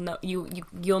episodes,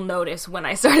 you'll notice when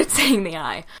I started saying the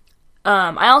I.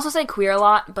 I also say queer a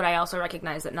lot, but I also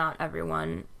recognize that not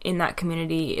everyone in that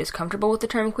community is comfortable with the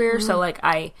term queer. So like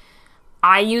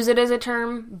I use it as a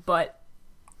term, but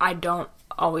I don't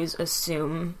always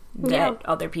assume that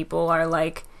other people are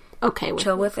like Okay.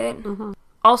 chill with it.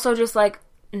 Also, just like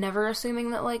never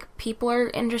assuming that like people are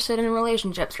interested in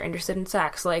relationships or interested in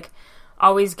sex. Like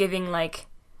always giving like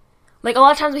a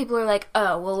lot of times people are like,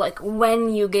 oh, well, like,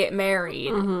 when you get married,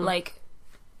 like,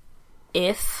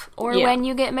 if or when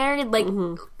you get married,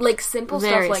 like simple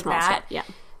Very stuff like small that. stuff, yeah.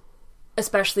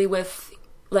 Especially with,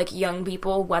 like, young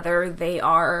people, whether they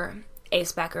are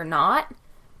aspec or not,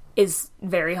 is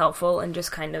very helpful and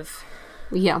just kind of,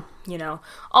 Yeah. you know.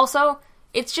 Also,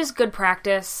 it's just good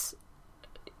practice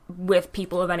with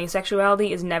people of any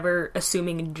sexuality is never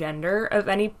assuming gender of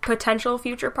any potential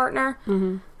future partner.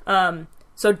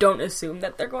 So don't assume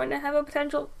that they're going to have a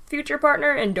potential future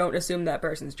partner, and don't assume that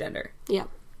person's gender. Yeah.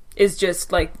 It's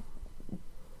just, like,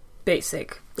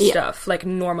 basic stuff. Like,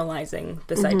 normalizing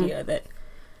this idea that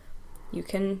you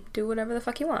can do whatever the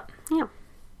fuck you want. Yeah.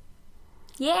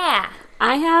 Yeah!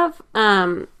 I have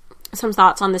some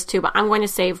thoughts on this too, but I'm going to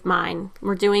save mine.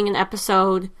 We're doing an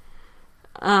episode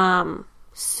soon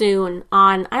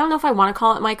on, I don't know if I want to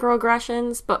call it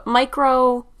microaggressions, but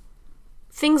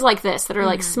things like this that are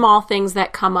like small things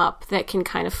that come up that can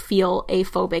kind of feel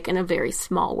aphobic in a very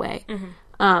small way.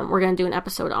 We're going to do an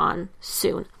episode on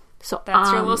soon. So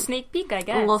That's your little sneak peek, I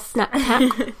guess. a little snack pack.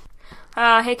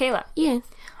 Hey, Kayla. Yes.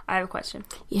 I have a question.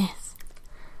 Yes.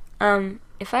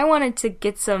 If I wanted to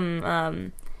get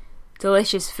some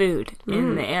delicious food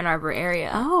in the Ann Arbor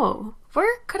area, Oh.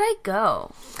 where could I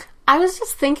go? I was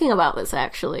just thinking about this,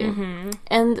 actually.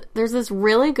 And there's this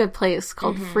really good place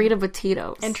called Frida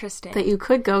Petitos. Interesting. That you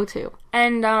could go to.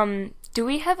 And, do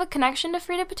we have a connection to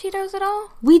Frida Petitos at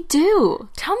all? We do.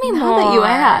 Tell me Now more. that you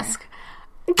ask.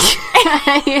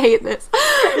 I hate this.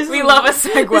 We love a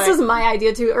segue. This was my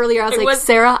idea, too. Earlier, I was like,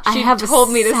 Sarah, I have told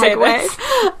a me to say segue. this.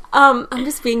 I'm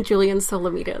just being Julian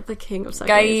Solomita, the king of segues.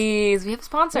 Guys, we have a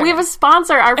sponsor. We have a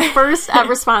sponsor, our first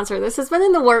ever sponsor. This has been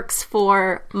in the works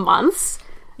for months.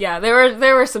 Yeah,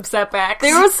 there were some setbacks.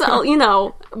 There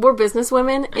was, we're business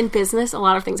women. In business, a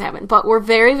lot of things happen. But we're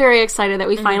very, very excited that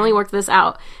we finally worked this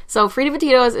out. So Frida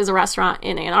Petitos is a restaurant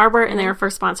in Ann Arbor, and they're our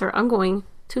first sponsor. I'm going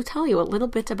to tell you a little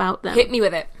bit about them. Hit me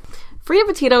with it.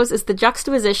 Frida Petitos is the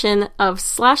juxtaposition of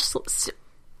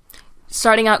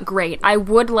Starting out great. I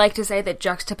would like to say that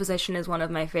juxtaposition is one of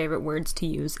my favorite words to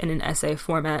use in an essay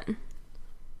format.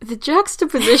 The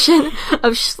juxtaposition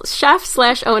of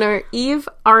chef/owner Eve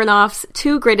Aronoff's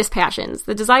two greatest passions,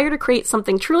 the desire to create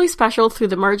something truly special through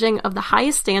the merging of the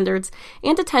highest standards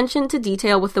and attention to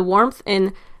detail with the warmth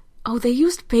and, they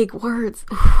used big words,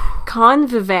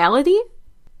 conviviality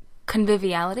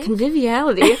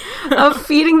of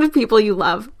feeding the people you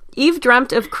love. Eve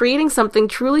dreamt of creating something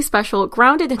truly special,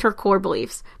 grounded in her core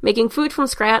beliefs, making food from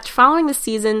scratch, following the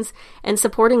seasons, and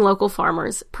supporting local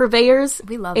farmers, purveyors,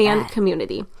 and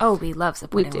community. Oh, we love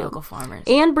supporting local farmers.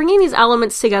 And bringing these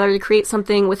elements together to create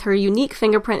something with her unique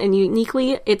fingerprint and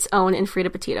uniquely its own in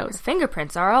Frida Petitos. Her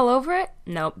fingerprints are all over it?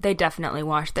 Nope, they definitely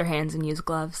wash their hands and use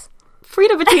gloves.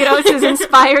 Frida Petitos is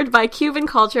inspired by Cuban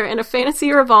culture and a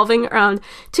fantasy revolving around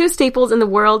two staples in the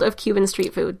world of Cuban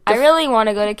street food. I really want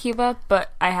to go to Cuba,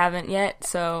 but I haven't yet,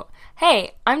 so...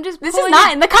 Hey, This is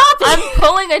not in the copy! I'm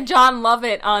pulling a John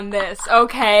Lovett on this,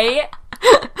 okay?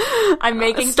 I'm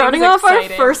making starting off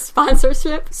exciting. Our first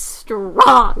sponsorship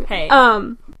strong. Hey.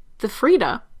 The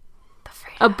Frida.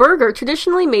 A burger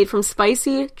traditionally made from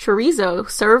spicy chorizo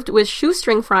served with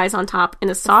shoestring fries on top in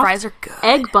a soft fries are good.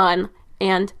 Egg bun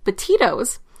and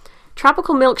Petitos,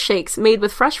 tropical milkshakes made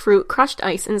with fresh fruit, crushed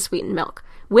ice, and sweetened milk,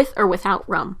 with or without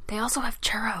rum. They also have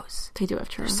churros. They do have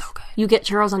churros. They're so good. You get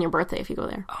churros on your birthday if you go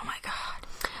there. Oh my god.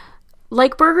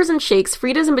 Like burgers and shakes,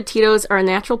 Fritas and Petitos are a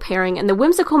natural pairing, and the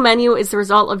whimsical menu is the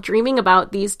result of dreaming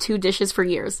about these two dishes for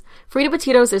years. Frida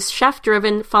Petitos is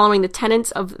chef-driven, following the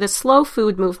tenets of the slow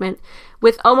food movement,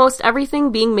 with almost everything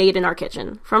being made in our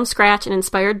kitchen, from scratch and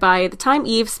inspired by the time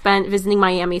Eve spent visiting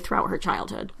Miami throughout her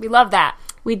childhood. We love that.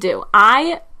 We do.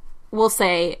 I will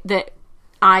say that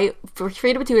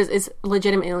Frida Petitos is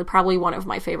legitimately probably one of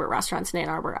my favorite restaurants in Ann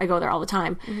Arbor. I go there all the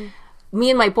time. Mm-hmm. Me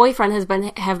and my boyfriend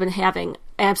have been having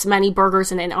as many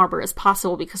burgers in Ann Arbor as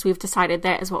possible because we've decided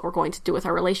that is what we're going to do with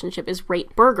our relationship is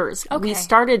rate burgers. Okay. We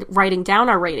started writing down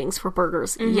our ratings for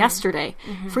burgers yesterday.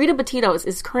 Mm-hmm. Frida Petitos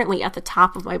is currently at the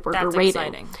top of my burger rating.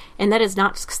 Exciting. And that is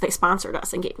not just because they sponsored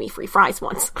us and gave me free fries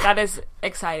once. That is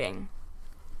exciting.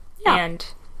 Yeah. And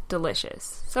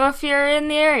delicious. So if you're in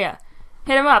the area,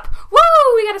 hit them up. Woo!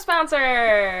 We got a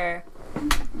sponsor!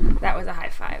 That was a high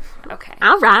five. Okay.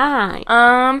 All right.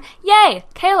 Yay!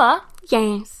 Kayla.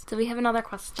 Yes. Do we have another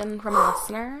question from a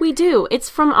listener? We do. It's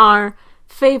from our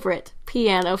favorite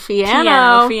Piano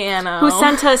Fiano, who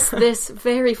sent us this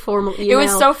very formal email. It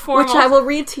was so formal. Which I will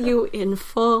read to you in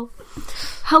full.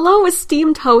 Hello,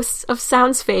 esteemed hosts of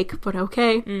Sounds Fake, but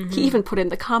okay. Mm-hmm. He even put in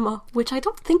the comma, which I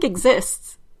don't think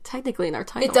exists technically in our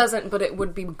title. It doesn't, but it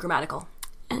would be grammatical.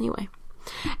 Anyway.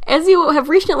 As you have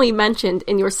recently mentioned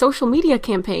in your social media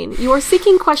campaign, you are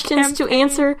seeking questions to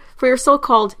answer for your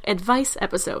so-called advice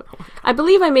episode. I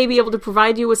believe I may be able to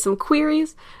provide you with some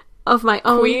queries of my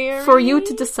own for you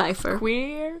to decipher.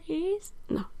 Queries?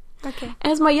 No. Okay.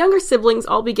 As my younger siblings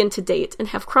all begin to date and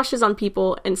have crushes on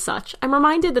people and such, I'm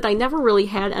reminded that I never really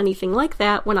had anything like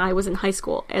that when I was in high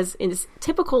school, as is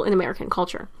typical in American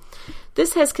culture.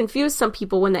 This has confused some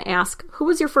people when they ask, who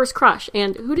was your first crush,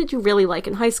 and who did you really like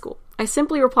in high school? I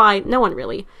simply reply, no one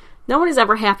really. No one is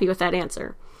ever happy with that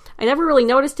answer. I never really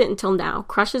noticed it until now.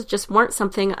 Crushes just weren't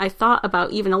something I thought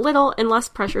about even a little, and less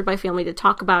pressured by family to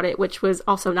talk about it, which was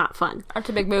also not fun. That's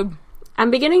a big mood.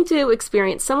 I'm beginning to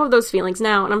experience some of those feelings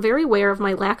now, and I'm very aware of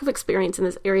my lack of experience in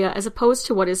this area as opposed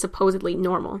to what is supposedly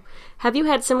normal. Have you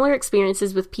had similar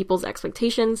experiences with people's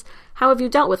expectations? How have you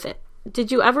dealt with it?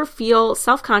 Did you ever feel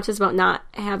self-conscious about not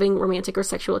having romantic or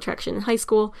sexual attraction in high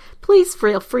school? Please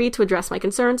feel free to address my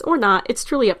concerns or not. It's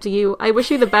truly up to you. I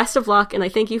wish you the best of luck, and I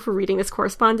thank you for reading this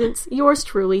correspondence. Yours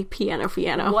truly, Piano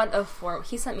Fiano. What a form.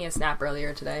 He sent me a snap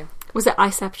earlier today. Was it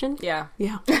Iception? Yeah.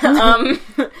 Yeah.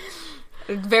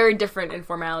 Very different in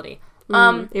formality.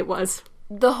 It was.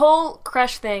 The whole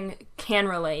crush thing can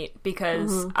relate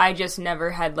because I just never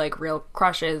had, like, real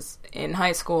crushes in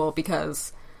high school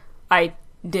because I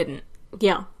didn't.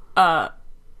 Yeah.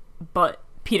 But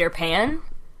Peter Pan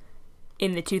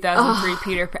in the 2003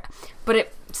 Peter Pan.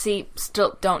 But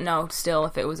still don't know still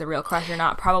if it was a real crush or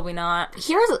not. Probably not.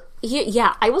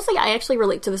 Yeah, I will say I actually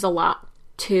relate to this a lot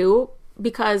too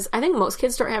because I think most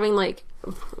kids start having like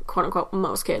quote unquote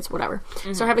most kids, whatever,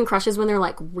 start having crushes when they're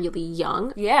like really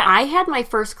young. Yeah. I had my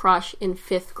first crush in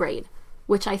 5th grade,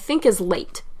 which I think is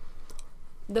late.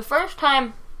 The first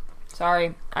time,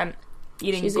 sorry, I'm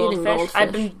eating goldfish.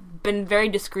 I've been very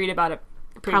discreet about it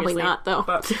previously. Probably not, though.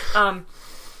 But,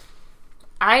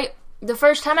 the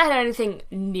first time I had anything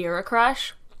near a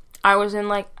crush, I was in,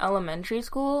 like, elementary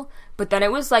school, but then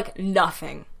it was, like,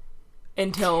 nothing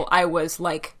until I was,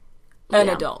 like, an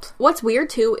adult. What's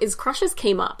weird, too, is crushes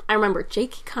came up. I remember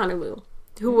Jake Economou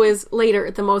who was later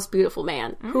the most beautiful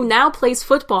man, who now plays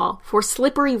football for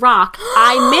Slippery Rock.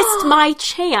 I missed my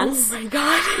chance. Oh my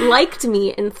god. Liked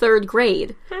me in 3rd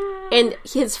grade. And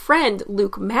his friend,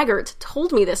 Luke Maggart,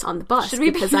 told me this on the bus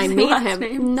because I made him.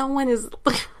 Name? No one is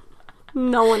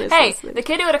Hey, listening. The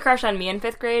kid who had a crush on me in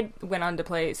 5th grade went on to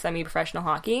play semi-professional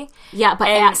hockey. Yeah, but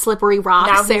at Slippery Rock,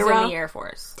 now Sarah. He's in the Air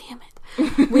Force. Damn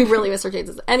it. We really missed our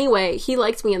chances. Anyway, he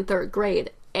liked me in 3rd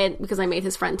grade, and because I made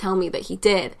his friend tell me that he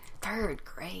did. 3rd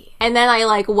grade. And then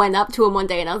I, went up to him one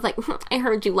day, and I was like, I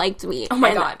heard you liked me. Oh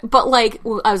my god. But,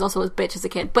 I was also a bitch as a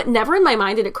kid. But never in my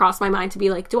mind did it cross my mind to be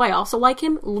like, do I also like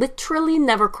him? Literally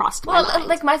never crossed my mind.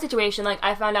 Well, my situation,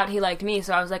 I found out he liked me,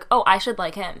 so I was like, oh, I should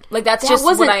like him. That's that just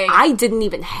wasn't, what I didn't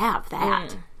even have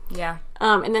that. Yeah.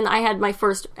 And then I had my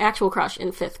first actual crush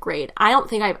in 5th grade. I don't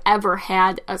think I've ever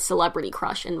had a celebrity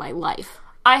crush in my life.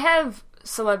 I have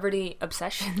celebrity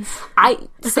obsessions.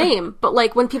 Same,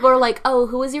 but when people are like, oh,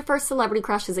 who was your first celebrity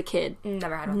crush as a kid?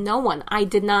 Never had one. No one. I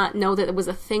did not know that it was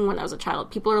a thing when I was a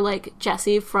child. People are like,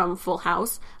 Jesse from Full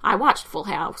House. I watched Full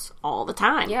House all the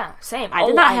time. Yeah, same. I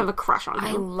did not have a crush on him.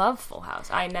 I love Full House.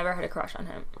 I never had a crush on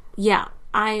him. Yeah.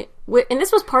 And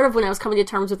this was part of when I was coming to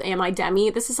terms with Am I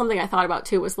Demi? This is something I thought about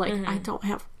too, was I don't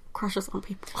have crushes on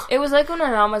people. It was when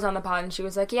my mom was on the pod and she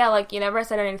was like, yeah, you never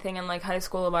said anything in high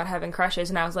school about having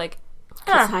crushes, and I was like,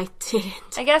 because I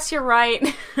didn't. I guess you're right.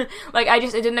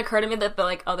 It didn't occur to me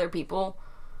that other people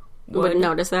would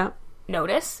notice that.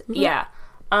 Notice? Mm-hmm. Yeah.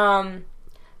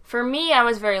 For me, I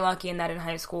was very lucky in that in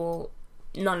high school,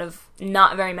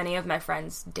 not very many of my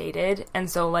friends dated, and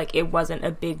so it wasn't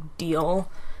a big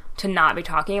deal to not be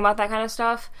talking about that kind of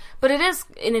stuff. But it is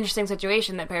an interesting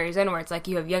situation that Perry's in, where it's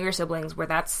you have younger siblings where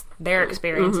that's their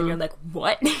experience, and you're like,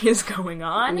 what is going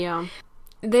on? Yeah.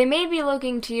 They may be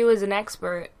looking to you as an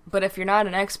expert, but if you're not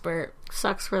an expert,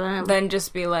 sucks for them. Then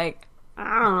just be like,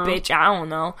 I don't know. Bitch, I don't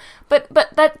know. But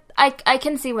that I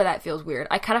can see where that feels weird.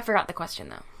 I kind of forgot the question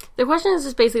though. The question is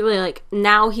just basically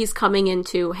now he's coming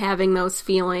into having those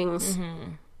feelings.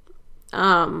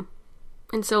 Mm-hmm.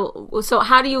 And so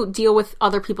how do you deal with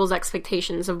other people's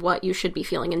expectations of what you should be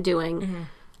feeling and doing? Mm-hmm.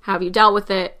 How have you dealt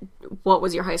with it? What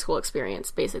was your high school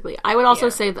experience, basically? I would also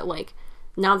say that,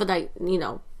 now that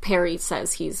Perry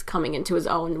says he's coming into his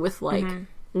own with,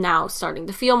 now starting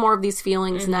to feel more of these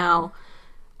feelings now,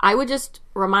 I would just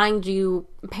remind you,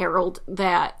 Harold,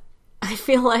 that I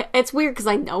feel like it's weird because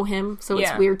I know him, so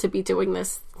it's weird to be doing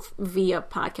this via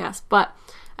podcast, but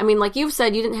I mean, like you've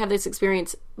said, you didn't have this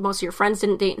experience. Most of your friends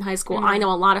didn't date in high school. Mm-hmm. I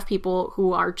know a lot of people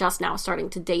who are just now starting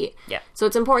to date. Yeah. So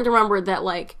it's important to remember that,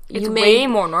 it's way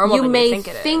more normal than you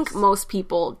think most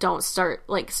people don't start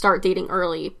dating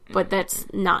early, but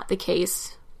that's not the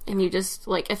case. And you just,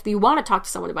 if you want to talk to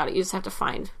someone about it, you just have to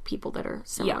find people that are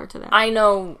similar to that. I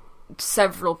know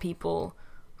several people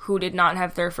who did not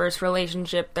have their first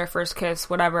relationship, their first kiss,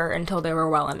 whatever, until they were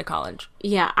well into college.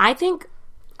 Yeah, I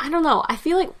don't know. I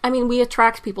feel we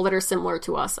attract people that are similar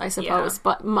to us, I suppose. Yeah.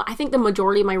 But I think the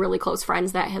majority of my really close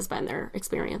friends, that has been their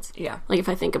experience. Yeah. If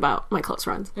I think about my close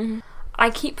friends. Mm-hmm. I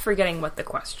keep forgetting what the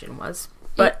question was,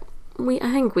 but... I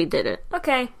think we did it.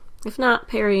 Okay. If not,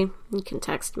 Perry, you can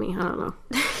text me. I don't know.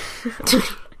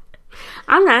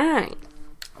 All right.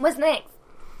 What's next?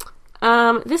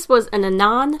 This was an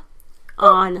Anon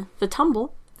on the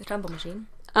Tumble. The Tumble machine.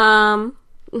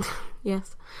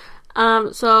 Yes.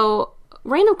 So...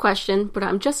 Random question, but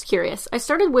I'm just curious. I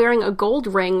started wearing a gold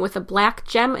ring with a black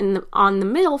gem on the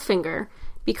middle finger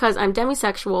because I'm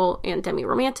demisexual and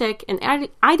demi-romantic, and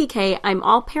IDK, I'm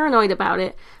all paranoid about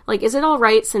it. Is it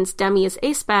alright since demi is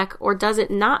aspec, or does it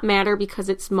not matter because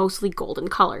it's mostly golden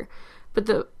color? But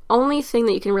the only thing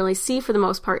that you can really see for the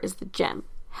most part is the gem.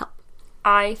 Help.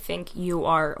 I think you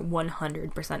are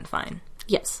 100% fine.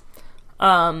 Yes.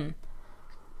 I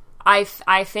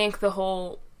think the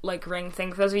whole... ring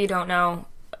thing. For those of you who don't know,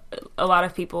 a lot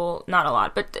of people, not a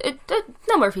lot, but a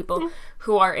number of people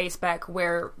who are aspec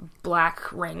wear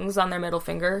black rings on their middle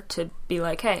finger to be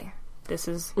like, hey, this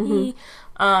is me.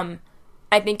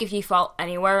 I think if you fall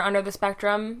anywhere under the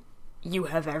spectrum, you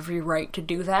have every right to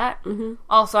do that. Mm-hmm.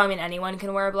 Also, anyone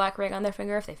can wear a black ring on their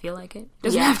finger if they feel like it.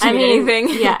 Doesn't have to be anything.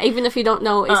 Yeah, even if you don't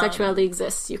know asexuality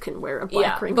exists, you can wear a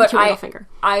black ring on your middle finger.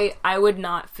 I would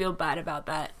not feel bad about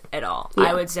that at all. Yeah.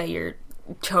 I would say you're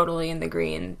totally in the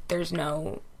green. There's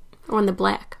no... Or in the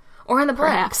black.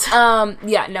 Perhaps.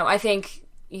 I think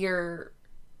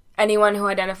anyone who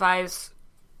identifies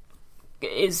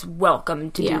is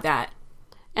welcome to do that.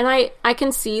 And I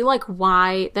can see,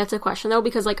 why that's a question, though,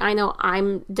 because, I know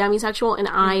I'm demisexual, and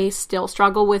I still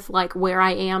struggle with, where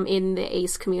I am in the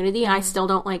ace community. I still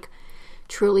don't,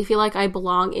 truly feel like I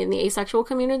belong in the asexual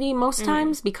community most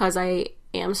times, because I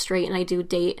am straight and I do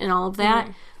date and all of that.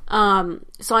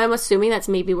 So I'm assuming that's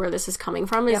maybe where this is coming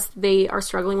from, is they are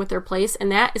struggling with their place,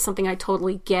 and that is something I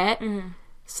totally get.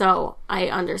 So I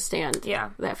understand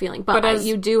that feeling. But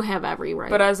you do have every right.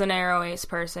 But as an aro ace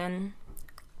person,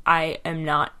 I am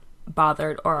not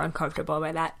bothered or uncomfortable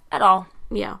by that at all.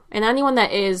 Yeah. And anyone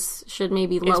that should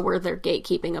maybe lower their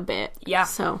gatekeeping a bit. Yeah.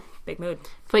 So big mood.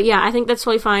 But yeah, I think that's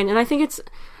totally fine. And I think it's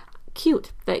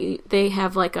cute that they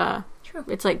have like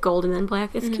it's like gold and then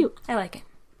black. It's cute. I like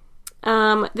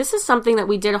it. This is something that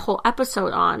we did a whole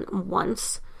episode on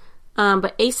once.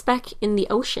 But Aspec in the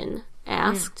Ocean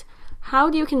asked, how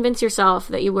do you convince yourself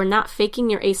that you were not faking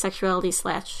your asexuality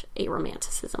 /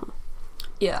 aromanticism?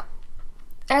 Yeah.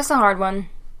 That's a hard one.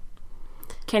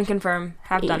 Can confirm.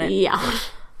 Have done it. Yeah.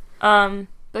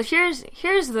 But here's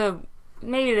the...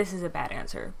 Maybe this is a bad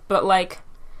answer. But, like...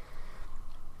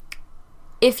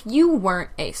 If you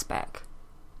weren't aspec,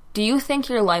 do you think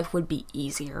your life would be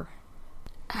easier?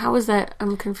 How is that?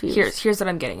 I'm confused. Here's what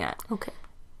I'm getting at. Okay.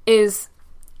 Is...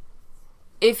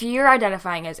 If you're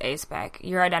identifying as aspec,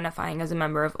 you're identifying as a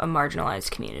member of a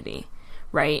marginalized community,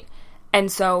 right?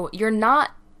 And so you're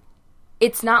not...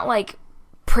 It's not like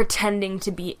pretending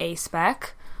to be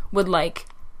aspec would, like,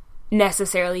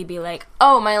 necessarily be like,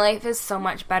 oh, my life is so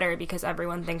much better because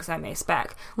everyone thinks I'm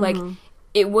aspec. Like,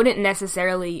 it wouldn't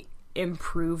necessarily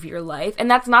improve your life. And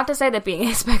that's not to say that being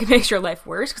aspec makes your life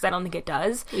worse, because I don't think it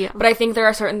does. Yeah. But I think there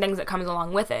are certain things that comes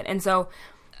along with it. And so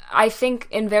I think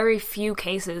in very few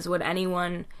cases would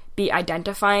anyone be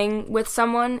identifying with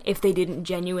someone if they didn't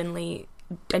genuinely...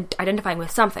 identifying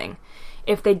with something.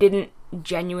 If they didn't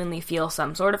genuinely feel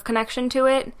some sort of connection to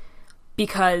it,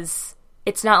 because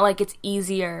it's not like it's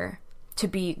easier to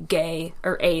be gay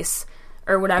or ace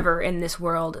or whatever in this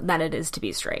world than it is to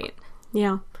be straight.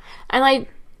 Yeah. And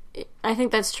I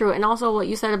think that's true. And also what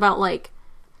you said about, like,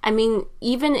 I mean,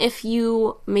 even if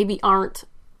you maybe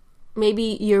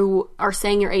you are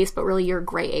saying you're ace, but really you're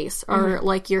gray ace, or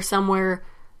like you're somewhere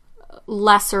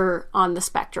lesser on the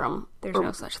spectrum. There's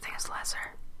no such thing as lesser.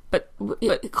 But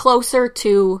closer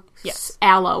to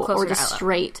aloe closer or just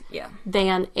straight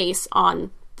than ace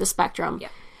on the spectrum. Yeah.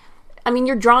 I mean,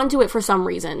 you're drawn to it for some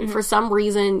reason. For some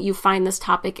reason, you find this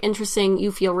topic interesting,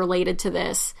 you feel related to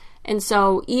this. And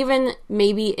so even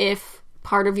maybe if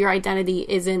part of your identity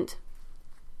isn't,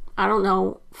 I don't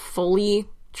know, fully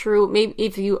true, maybe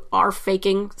if you are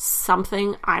faking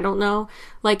something, I don't know,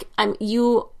 like,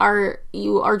 you are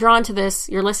drawn to this,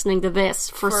 you're listening to this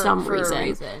for some reason. A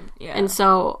reason. Yeah. And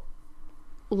so,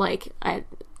 like, I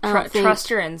don't think... Trust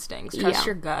your instincts. Trust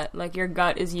your gut. Like, your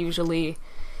gut is usually,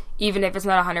 even if it's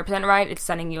not 100% right, it's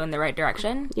sending you in the right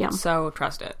direction. Yeah. So,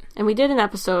 trust it. And we did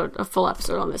a full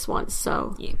episode on this once,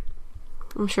 so... Yeah.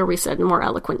 I'm sure we said more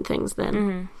eloquent things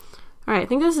then. All right, I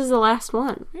think this is the last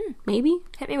one. Maybe?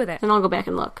 Hit me with it. Then I'll go back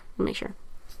and look and make sure.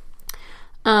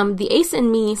 The ace in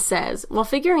me says, while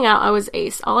figuring out I was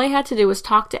ace, all I had to do was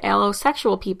talk to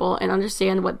allosexual people and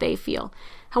understand what they feel.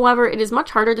 However, it is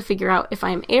much harder to figure out if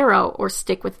I am aro or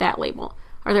stick with that label.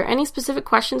 Are there any specific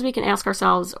questions we can ask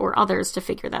ourselves or others to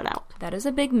figure that out? That is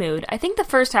a big mood. I think the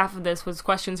first half of this was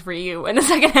questions for you, and the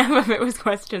second half of it was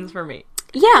questions for me.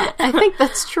 Yeah, I think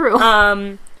that's true.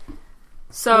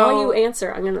 So while you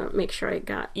answer, I'm gonna make sure I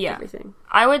got everything.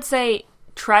 I would say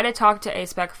try to talk to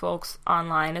aspec folks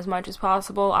online as much as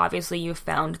possible. Obviously, you've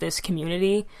found this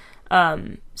community,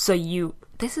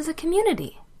 this is a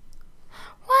community.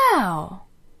 Wow.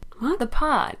 What? The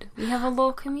pod. We have a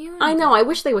little community. I know. I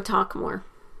wish they would talk more.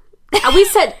 We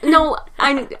said, no,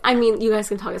 I mean, you guys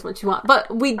can talk as much as you want, but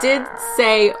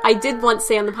I did once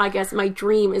say on the podcast, my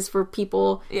dream is for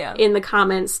people in the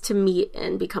comments to meet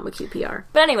and become a QPR.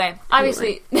 But anyway,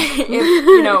 obviously,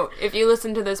 if you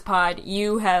listen to this pod,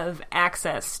 you have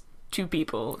access to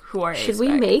people who are Should we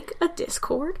make a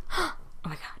Discord? Oh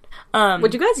my god.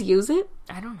 Would you guys use it?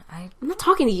 I don't know. I'm not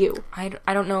talking to you. I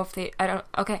don't know if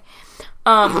okay.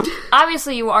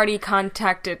 Obviously you already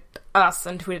contacted us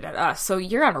and tweeted at us, so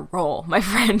you're on a roll, my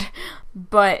friend.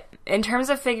 But in terms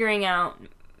of figuring out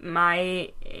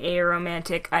my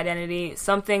aromantic identity,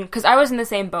 because I was in the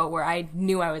same boat where I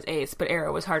knew I was ace, but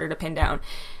aro was harder to pin down.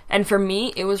 And for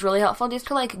me, it was really helpful just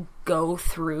to, like, go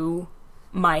through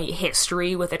my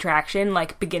history with attraction,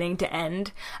 like, beginning to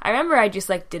end. I remember I just,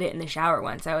 like, did it in the shower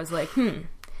once. I was like,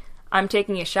 I'm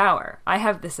taking a shower. I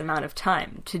have this amount of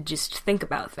time to just think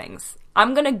about things.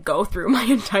 I'm gonna go through my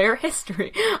entire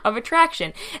history of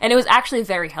attraction. And it was actually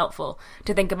very helpful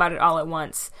to think about it all at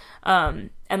once. And,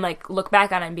 like, look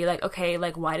back on it and be like, okay,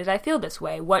 like, why did I feel this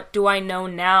way? What do I know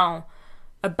now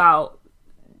about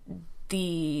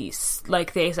the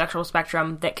asexual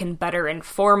spectrum that can better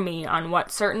inform me on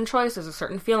what certain choices or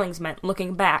certain feelings meant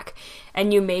looking back.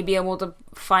 And you may be able to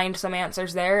find some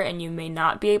answers there, and you may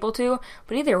not be able to.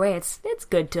 But either way, it's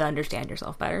good to understand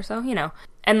yourself better. So, you know.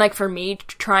 And, like, for me,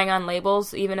 trying on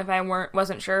labels, even if I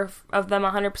wasn't sure of them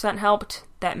 100% helped,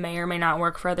 that may or may not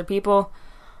work for other people.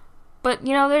 But,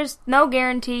 you know, there's no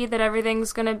guarantee that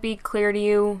everything's gonna be clear to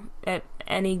you at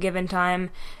any given time,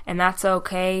 and that's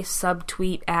okay.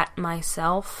 Subtweet at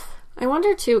myself. I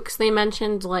wonder, too, because they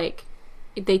mentioned, like,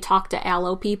 they talked to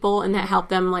allo people, and that helped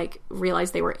them, like,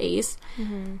 realize they were ace.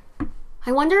 Mm-hmm.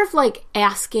 I wonder if, like,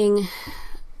 asking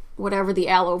whatever the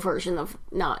allo version of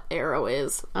not arrow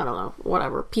is, I don't know,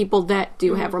 whatever, people that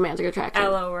do have romantic attraction.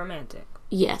 Allo romantic.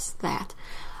 Yes, that.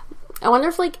 I wonder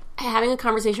if, like, having a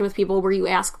conversation with people where you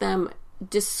ask them,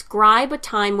 describe a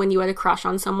time when you had a crush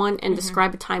on someone and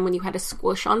describe a time when you had a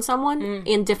squish on someone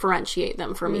and differentiate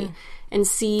them for me and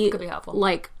see,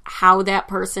 like, how that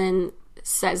person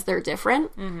says they're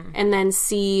different and then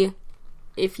see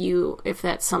if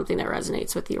that's something that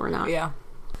resonates with you or not. Yeah.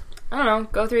 I don't know.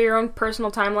 Go through your own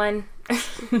personal timeline.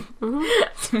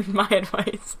 That's my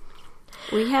advice.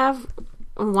 We have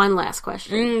one last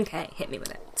question. Okay, hit me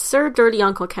with it. Sir Dirty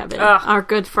Uncle Kevin, our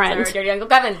good friend. Sir Dirty Uncle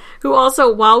Kevin. Who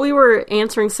also, while we were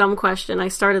answering some question, I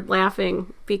started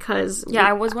laughing because... Yeah,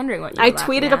 I was wondering what you were I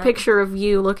tweeted a picture of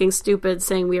you looking stupid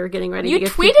saying we were getting ready to give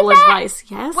tweeted people that? advice.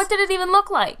 Yes. What did it even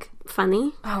look like?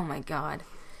 Funny. Oh my god.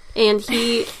 And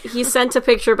he sent a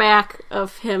picture back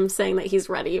of him saying that he's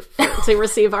ready to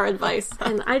receive our advice.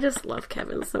 And I just love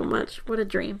Kevin so much. What a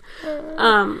dream. Hold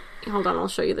on, I'll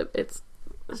show you it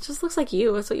just looks like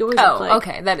you. That's what you always look like. Oh,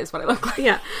 okay. That is what I look like.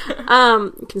 Yeah.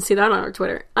 You can see that on our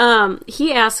Twitter.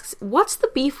 He asks, what's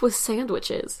the beef with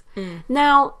sandwiches?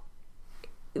 Now,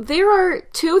 there are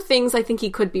two things I think he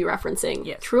could be referencing.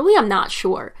 Yes. Truly, I'm not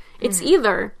sure. It's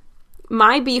either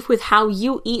my beef with how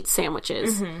you eat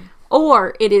sandwiches,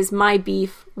 or it is my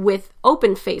beef with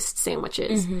open-faced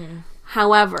sandwiches.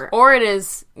 However... Or it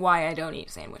is why I don't eat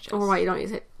sandwiches. Or why you don't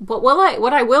eat it. But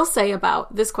what I will say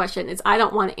about this question is I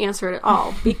don't want to answer it at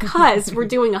all because we're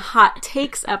doing a hot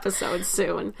takes episode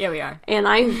soon. Yeah, we are. And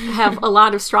I have a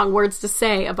lot of strong words to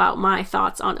say about my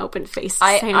thoughts on open-faced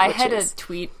sandwiches. I had a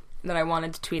tweet that I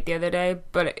wanted to tweet the other day,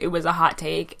 but it was a hot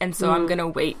take, and so I'm gonna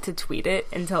wait to tweet it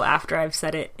until after I've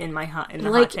said it in the hot take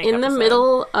in the episode.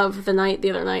 middle of the night the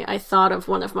other night, I thought of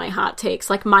one of my hot takes,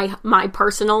 like my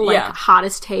personal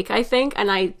hottest take, I think,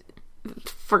 and I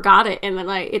forgot it, and then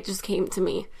it just came to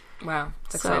me. Wow,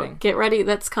 it's exciting. Get ready,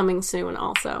 that's coming soon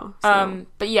also. So.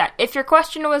 But yeah, if your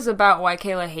question was about why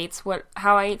Kayla hates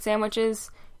how I eat sandwiches,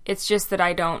 it's just that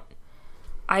I don't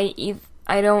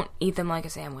eat them like a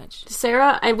sandwich.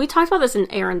 Sarah, and we talked about this in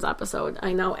Aaron's episode,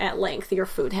 I know, at length, your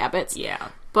food habits. Yeah.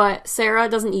 But Sarah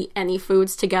doesn't eat any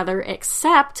foods together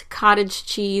except cottage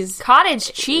cheese.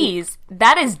 Cottage cheese?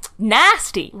 That is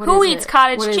nasty. Who eats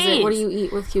cottage cheese? What do you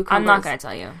eat with cucumbers? I'm not going to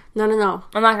tell you. No.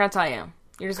 I'm not going to tell you.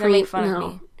 You're just going to make fun of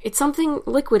me. It's something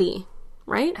liquidy,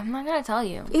 right? I'm not going to tell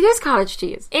you. It is cottage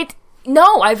cheese.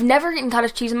 No, I've never eaten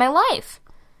cottage cheese in my life.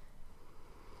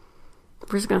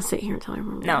 We're just going to sit here until I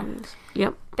remember what it is.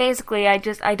 Yep. Basically, I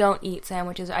don't eat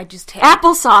sandwiches. I just take...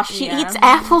 Applesauce. She eats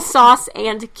applesauce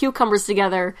and cucumbers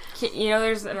together. You know,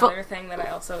 there's another thing that I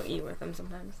also eat with them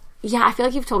sometimes. Yeah, I feel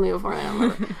like you've told me before, and I don't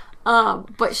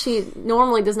remember. But she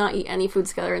normally does not eat any foods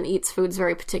together and eats foods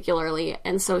very particularly,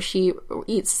 and so she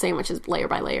eats sandwiches layer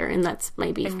by layer, and that's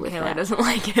my beef with Kayla that. Doesn't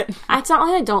like it. It's not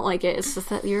like I don't like it, it's just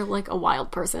that you're like a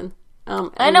wild person.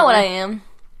 I know what I am.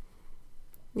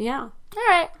 Yeah.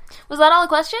 Alright. Was that all the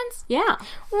questions? Yeah.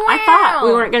 Wow. I thought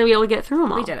we weren't going to be able to get through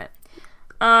them all. We didn't.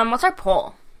 What's our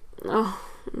poll? Oh,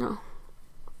 no.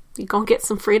 You gonna get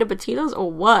some Frita Batitas or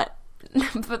what?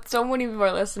 But so many of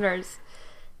our listeners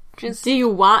just... Do you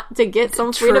want to get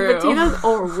some Frita Batitas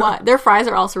or what? Their fries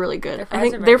are also really good. I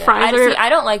think their fries are... I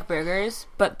don't like burgers,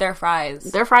 but their fries...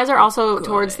 Their fries are also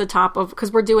towards the top of...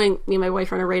 Because we're doing... Me and my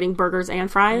boyfriend are rating burgers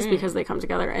and fries because they come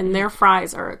together. And their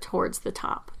fries are towards the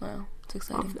top. Wow.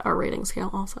 Exciting. Of our rating scale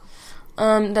also.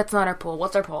 That's not our poll.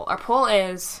 What's our poll? Our poll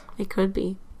is... It could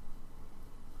be.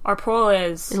 Our poll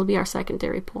is... It'll be our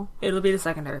secondary poll. It'll be the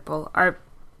secondary poll. Our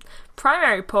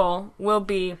primary poll will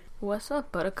be... What's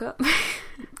up, Buttercup?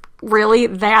 Really?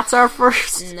 That's our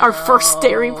first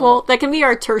tertiary poll? That can be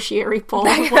our tertiary poll.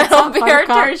 That'll be our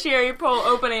tertiary poll.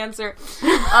 Open answer.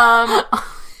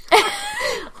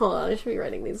 Hold on, I should be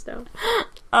writing these down.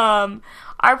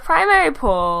 Our primary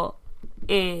poll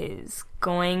is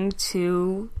going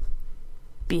to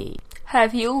be: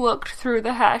 have you looked through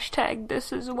the hashtag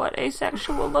 "this is what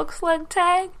asexual looks like"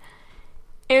 tag?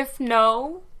 If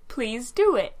no, please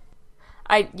do it.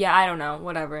 I don't know,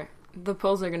 whatever. The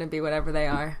polls are going to be whatever they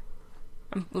are.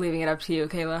 I'm leaving it up to you,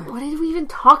 Kayla. What did we even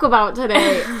talk about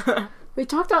today? We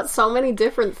talked about so many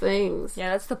different things.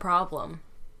 Yeah, that's the problem.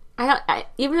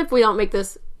 Even if we don't make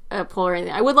this a poll or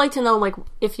anything, I would like to know, like,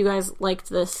 if you guys liked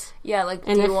this. Yeah, like,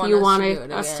 and if you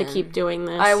wanted us to keep doing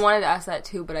this. I wanted to ask that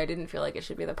too, but I didn't feel like it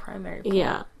should be the primary poll.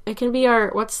 Yeah. It can be our,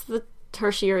 what's the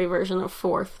tertiary version of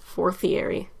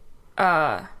fourthiary?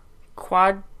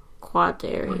 Quadary. I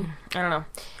don't know.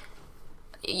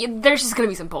 There's just gonna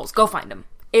be some polls. Go find them.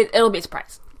 It'll be a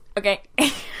surprise. Okay?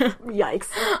 Yikes.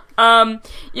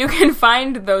 You can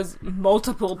find those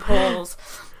multiple polls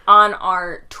on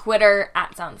our Twitter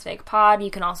at SoundsFakePod.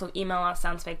 You can also email us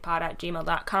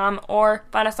soundsfakepod@gmail.com or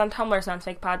find us on Tumblr,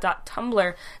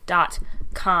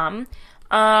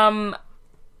 soundsfakepod.tumblr.com.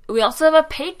 We also have a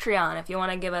Patreon if you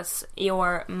want to give us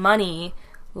your money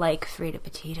like Frida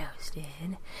Petitos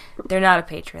did. They're not a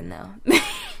patron, though.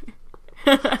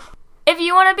 If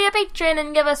you want to be a patron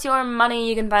and give us your money,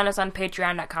 you can find us on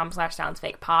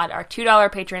patreon.com/soundsfakepod. Our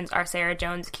 $2 patrons are Sarah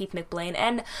Jones, Keith McBlain,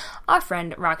 and our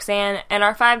friend Roxanne. And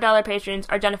our $5 patrons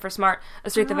are Jennifer Smart,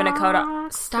 Asritha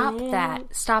Vinakota. Stop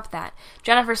that.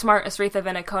 Jennifer Smart, Asritha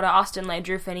Vinakota, Austin Lay,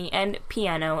 Drew Finney, and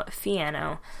Piano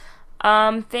Fiano.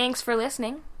 Thanks for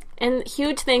listening. And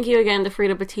huge thank you again to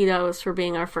Frida Petitos for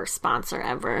being our first sponsor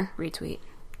ever. Retweet.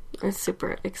 It's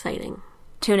super exciting.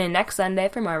 Tune in next Sunday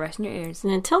for more Rest in Your Ears.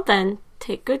 And until then,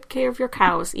 take good care of your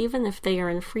cows, even if they are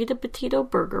in Frida Petito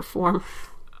burger form.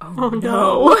 Oh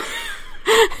no.